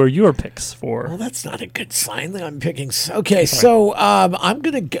 so who are your picks for? Well, that's not a good sign that I'm picking. Okay, so I'm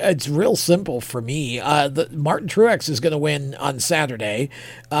going to, it's real simple for me. Martin Truex is going to win on Saturday,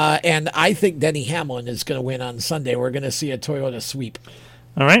 and I think Denny Hamlin is going to win on Sunday. We're going to see a Toyota sweep.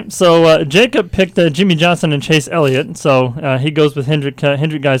 All right. So Jacob picked Jimmy Johnson and Chase Elliott. So he goes with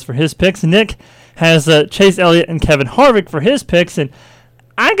Hendrick guys for his picks. Nick has Chase Elliott and Kevin Harvick for his picks. And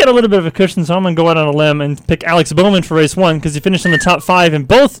I got a little bit of a cushion, so I'm going to go out on a limb and pick Alex Bowman for race 1 because he finished in the top 5 in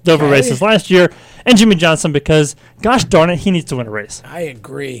both Dover races last year. And Jimmy Johnson because, gosh darn it, he needs to win a race. I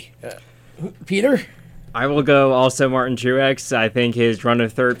agree. Peter? I will go also Martin Truex. I think his run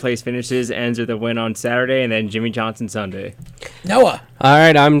of third-place finishes ends with a win on Saturday, and then Jimmy Johnson Sunday. Noah. All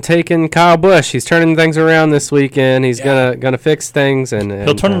right, I'm taking Kyle Busch. He's turning things around this weekend. He's gonna fix things, and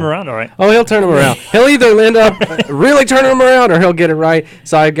he'll turn them around, all right. Oh, he'll turn them around. He'll either end up really turning them around, or he'll get it right.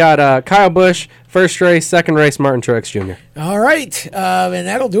 So I got Kyle Busch, first race, second race, Martin Truex Jr. All right, and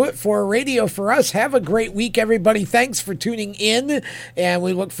that'll do it for radio for us. Have a great week, everybody. Thanks for tuning in, and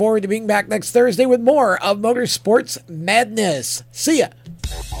we look forward to being back next Thursday with more of Motorsports Madness. See ya.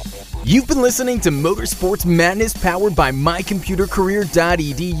 You've been listening to Motorsports Madness powered by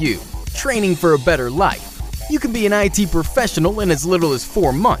mycomputercareer.edu. Training for a better life. You can be an IT professional in as little as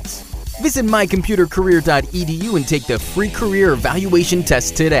 4 months. Visit mycomputercareer.edu and take the free career evaluation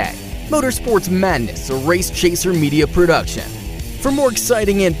test today. Motorsports Madness, a Race Chaser media production. For more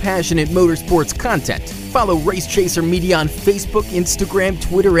exciting and passionate motorsports content, follow Race Chaser Media on Facebook, Instagram,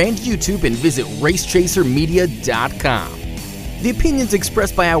 Twitter, and YouTube, and visit racechasermedia.com. The opinions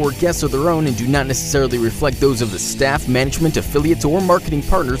expressed by our guests are their own and do not necessarily reflect those of the staff, management, affiliates, or marketing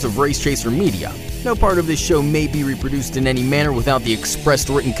partners of Race Chaser Media. No part of this show may be reproduced in any manner without the expressed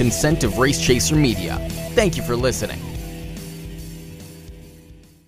written consent of Race Chaser Media. Thank you for listening.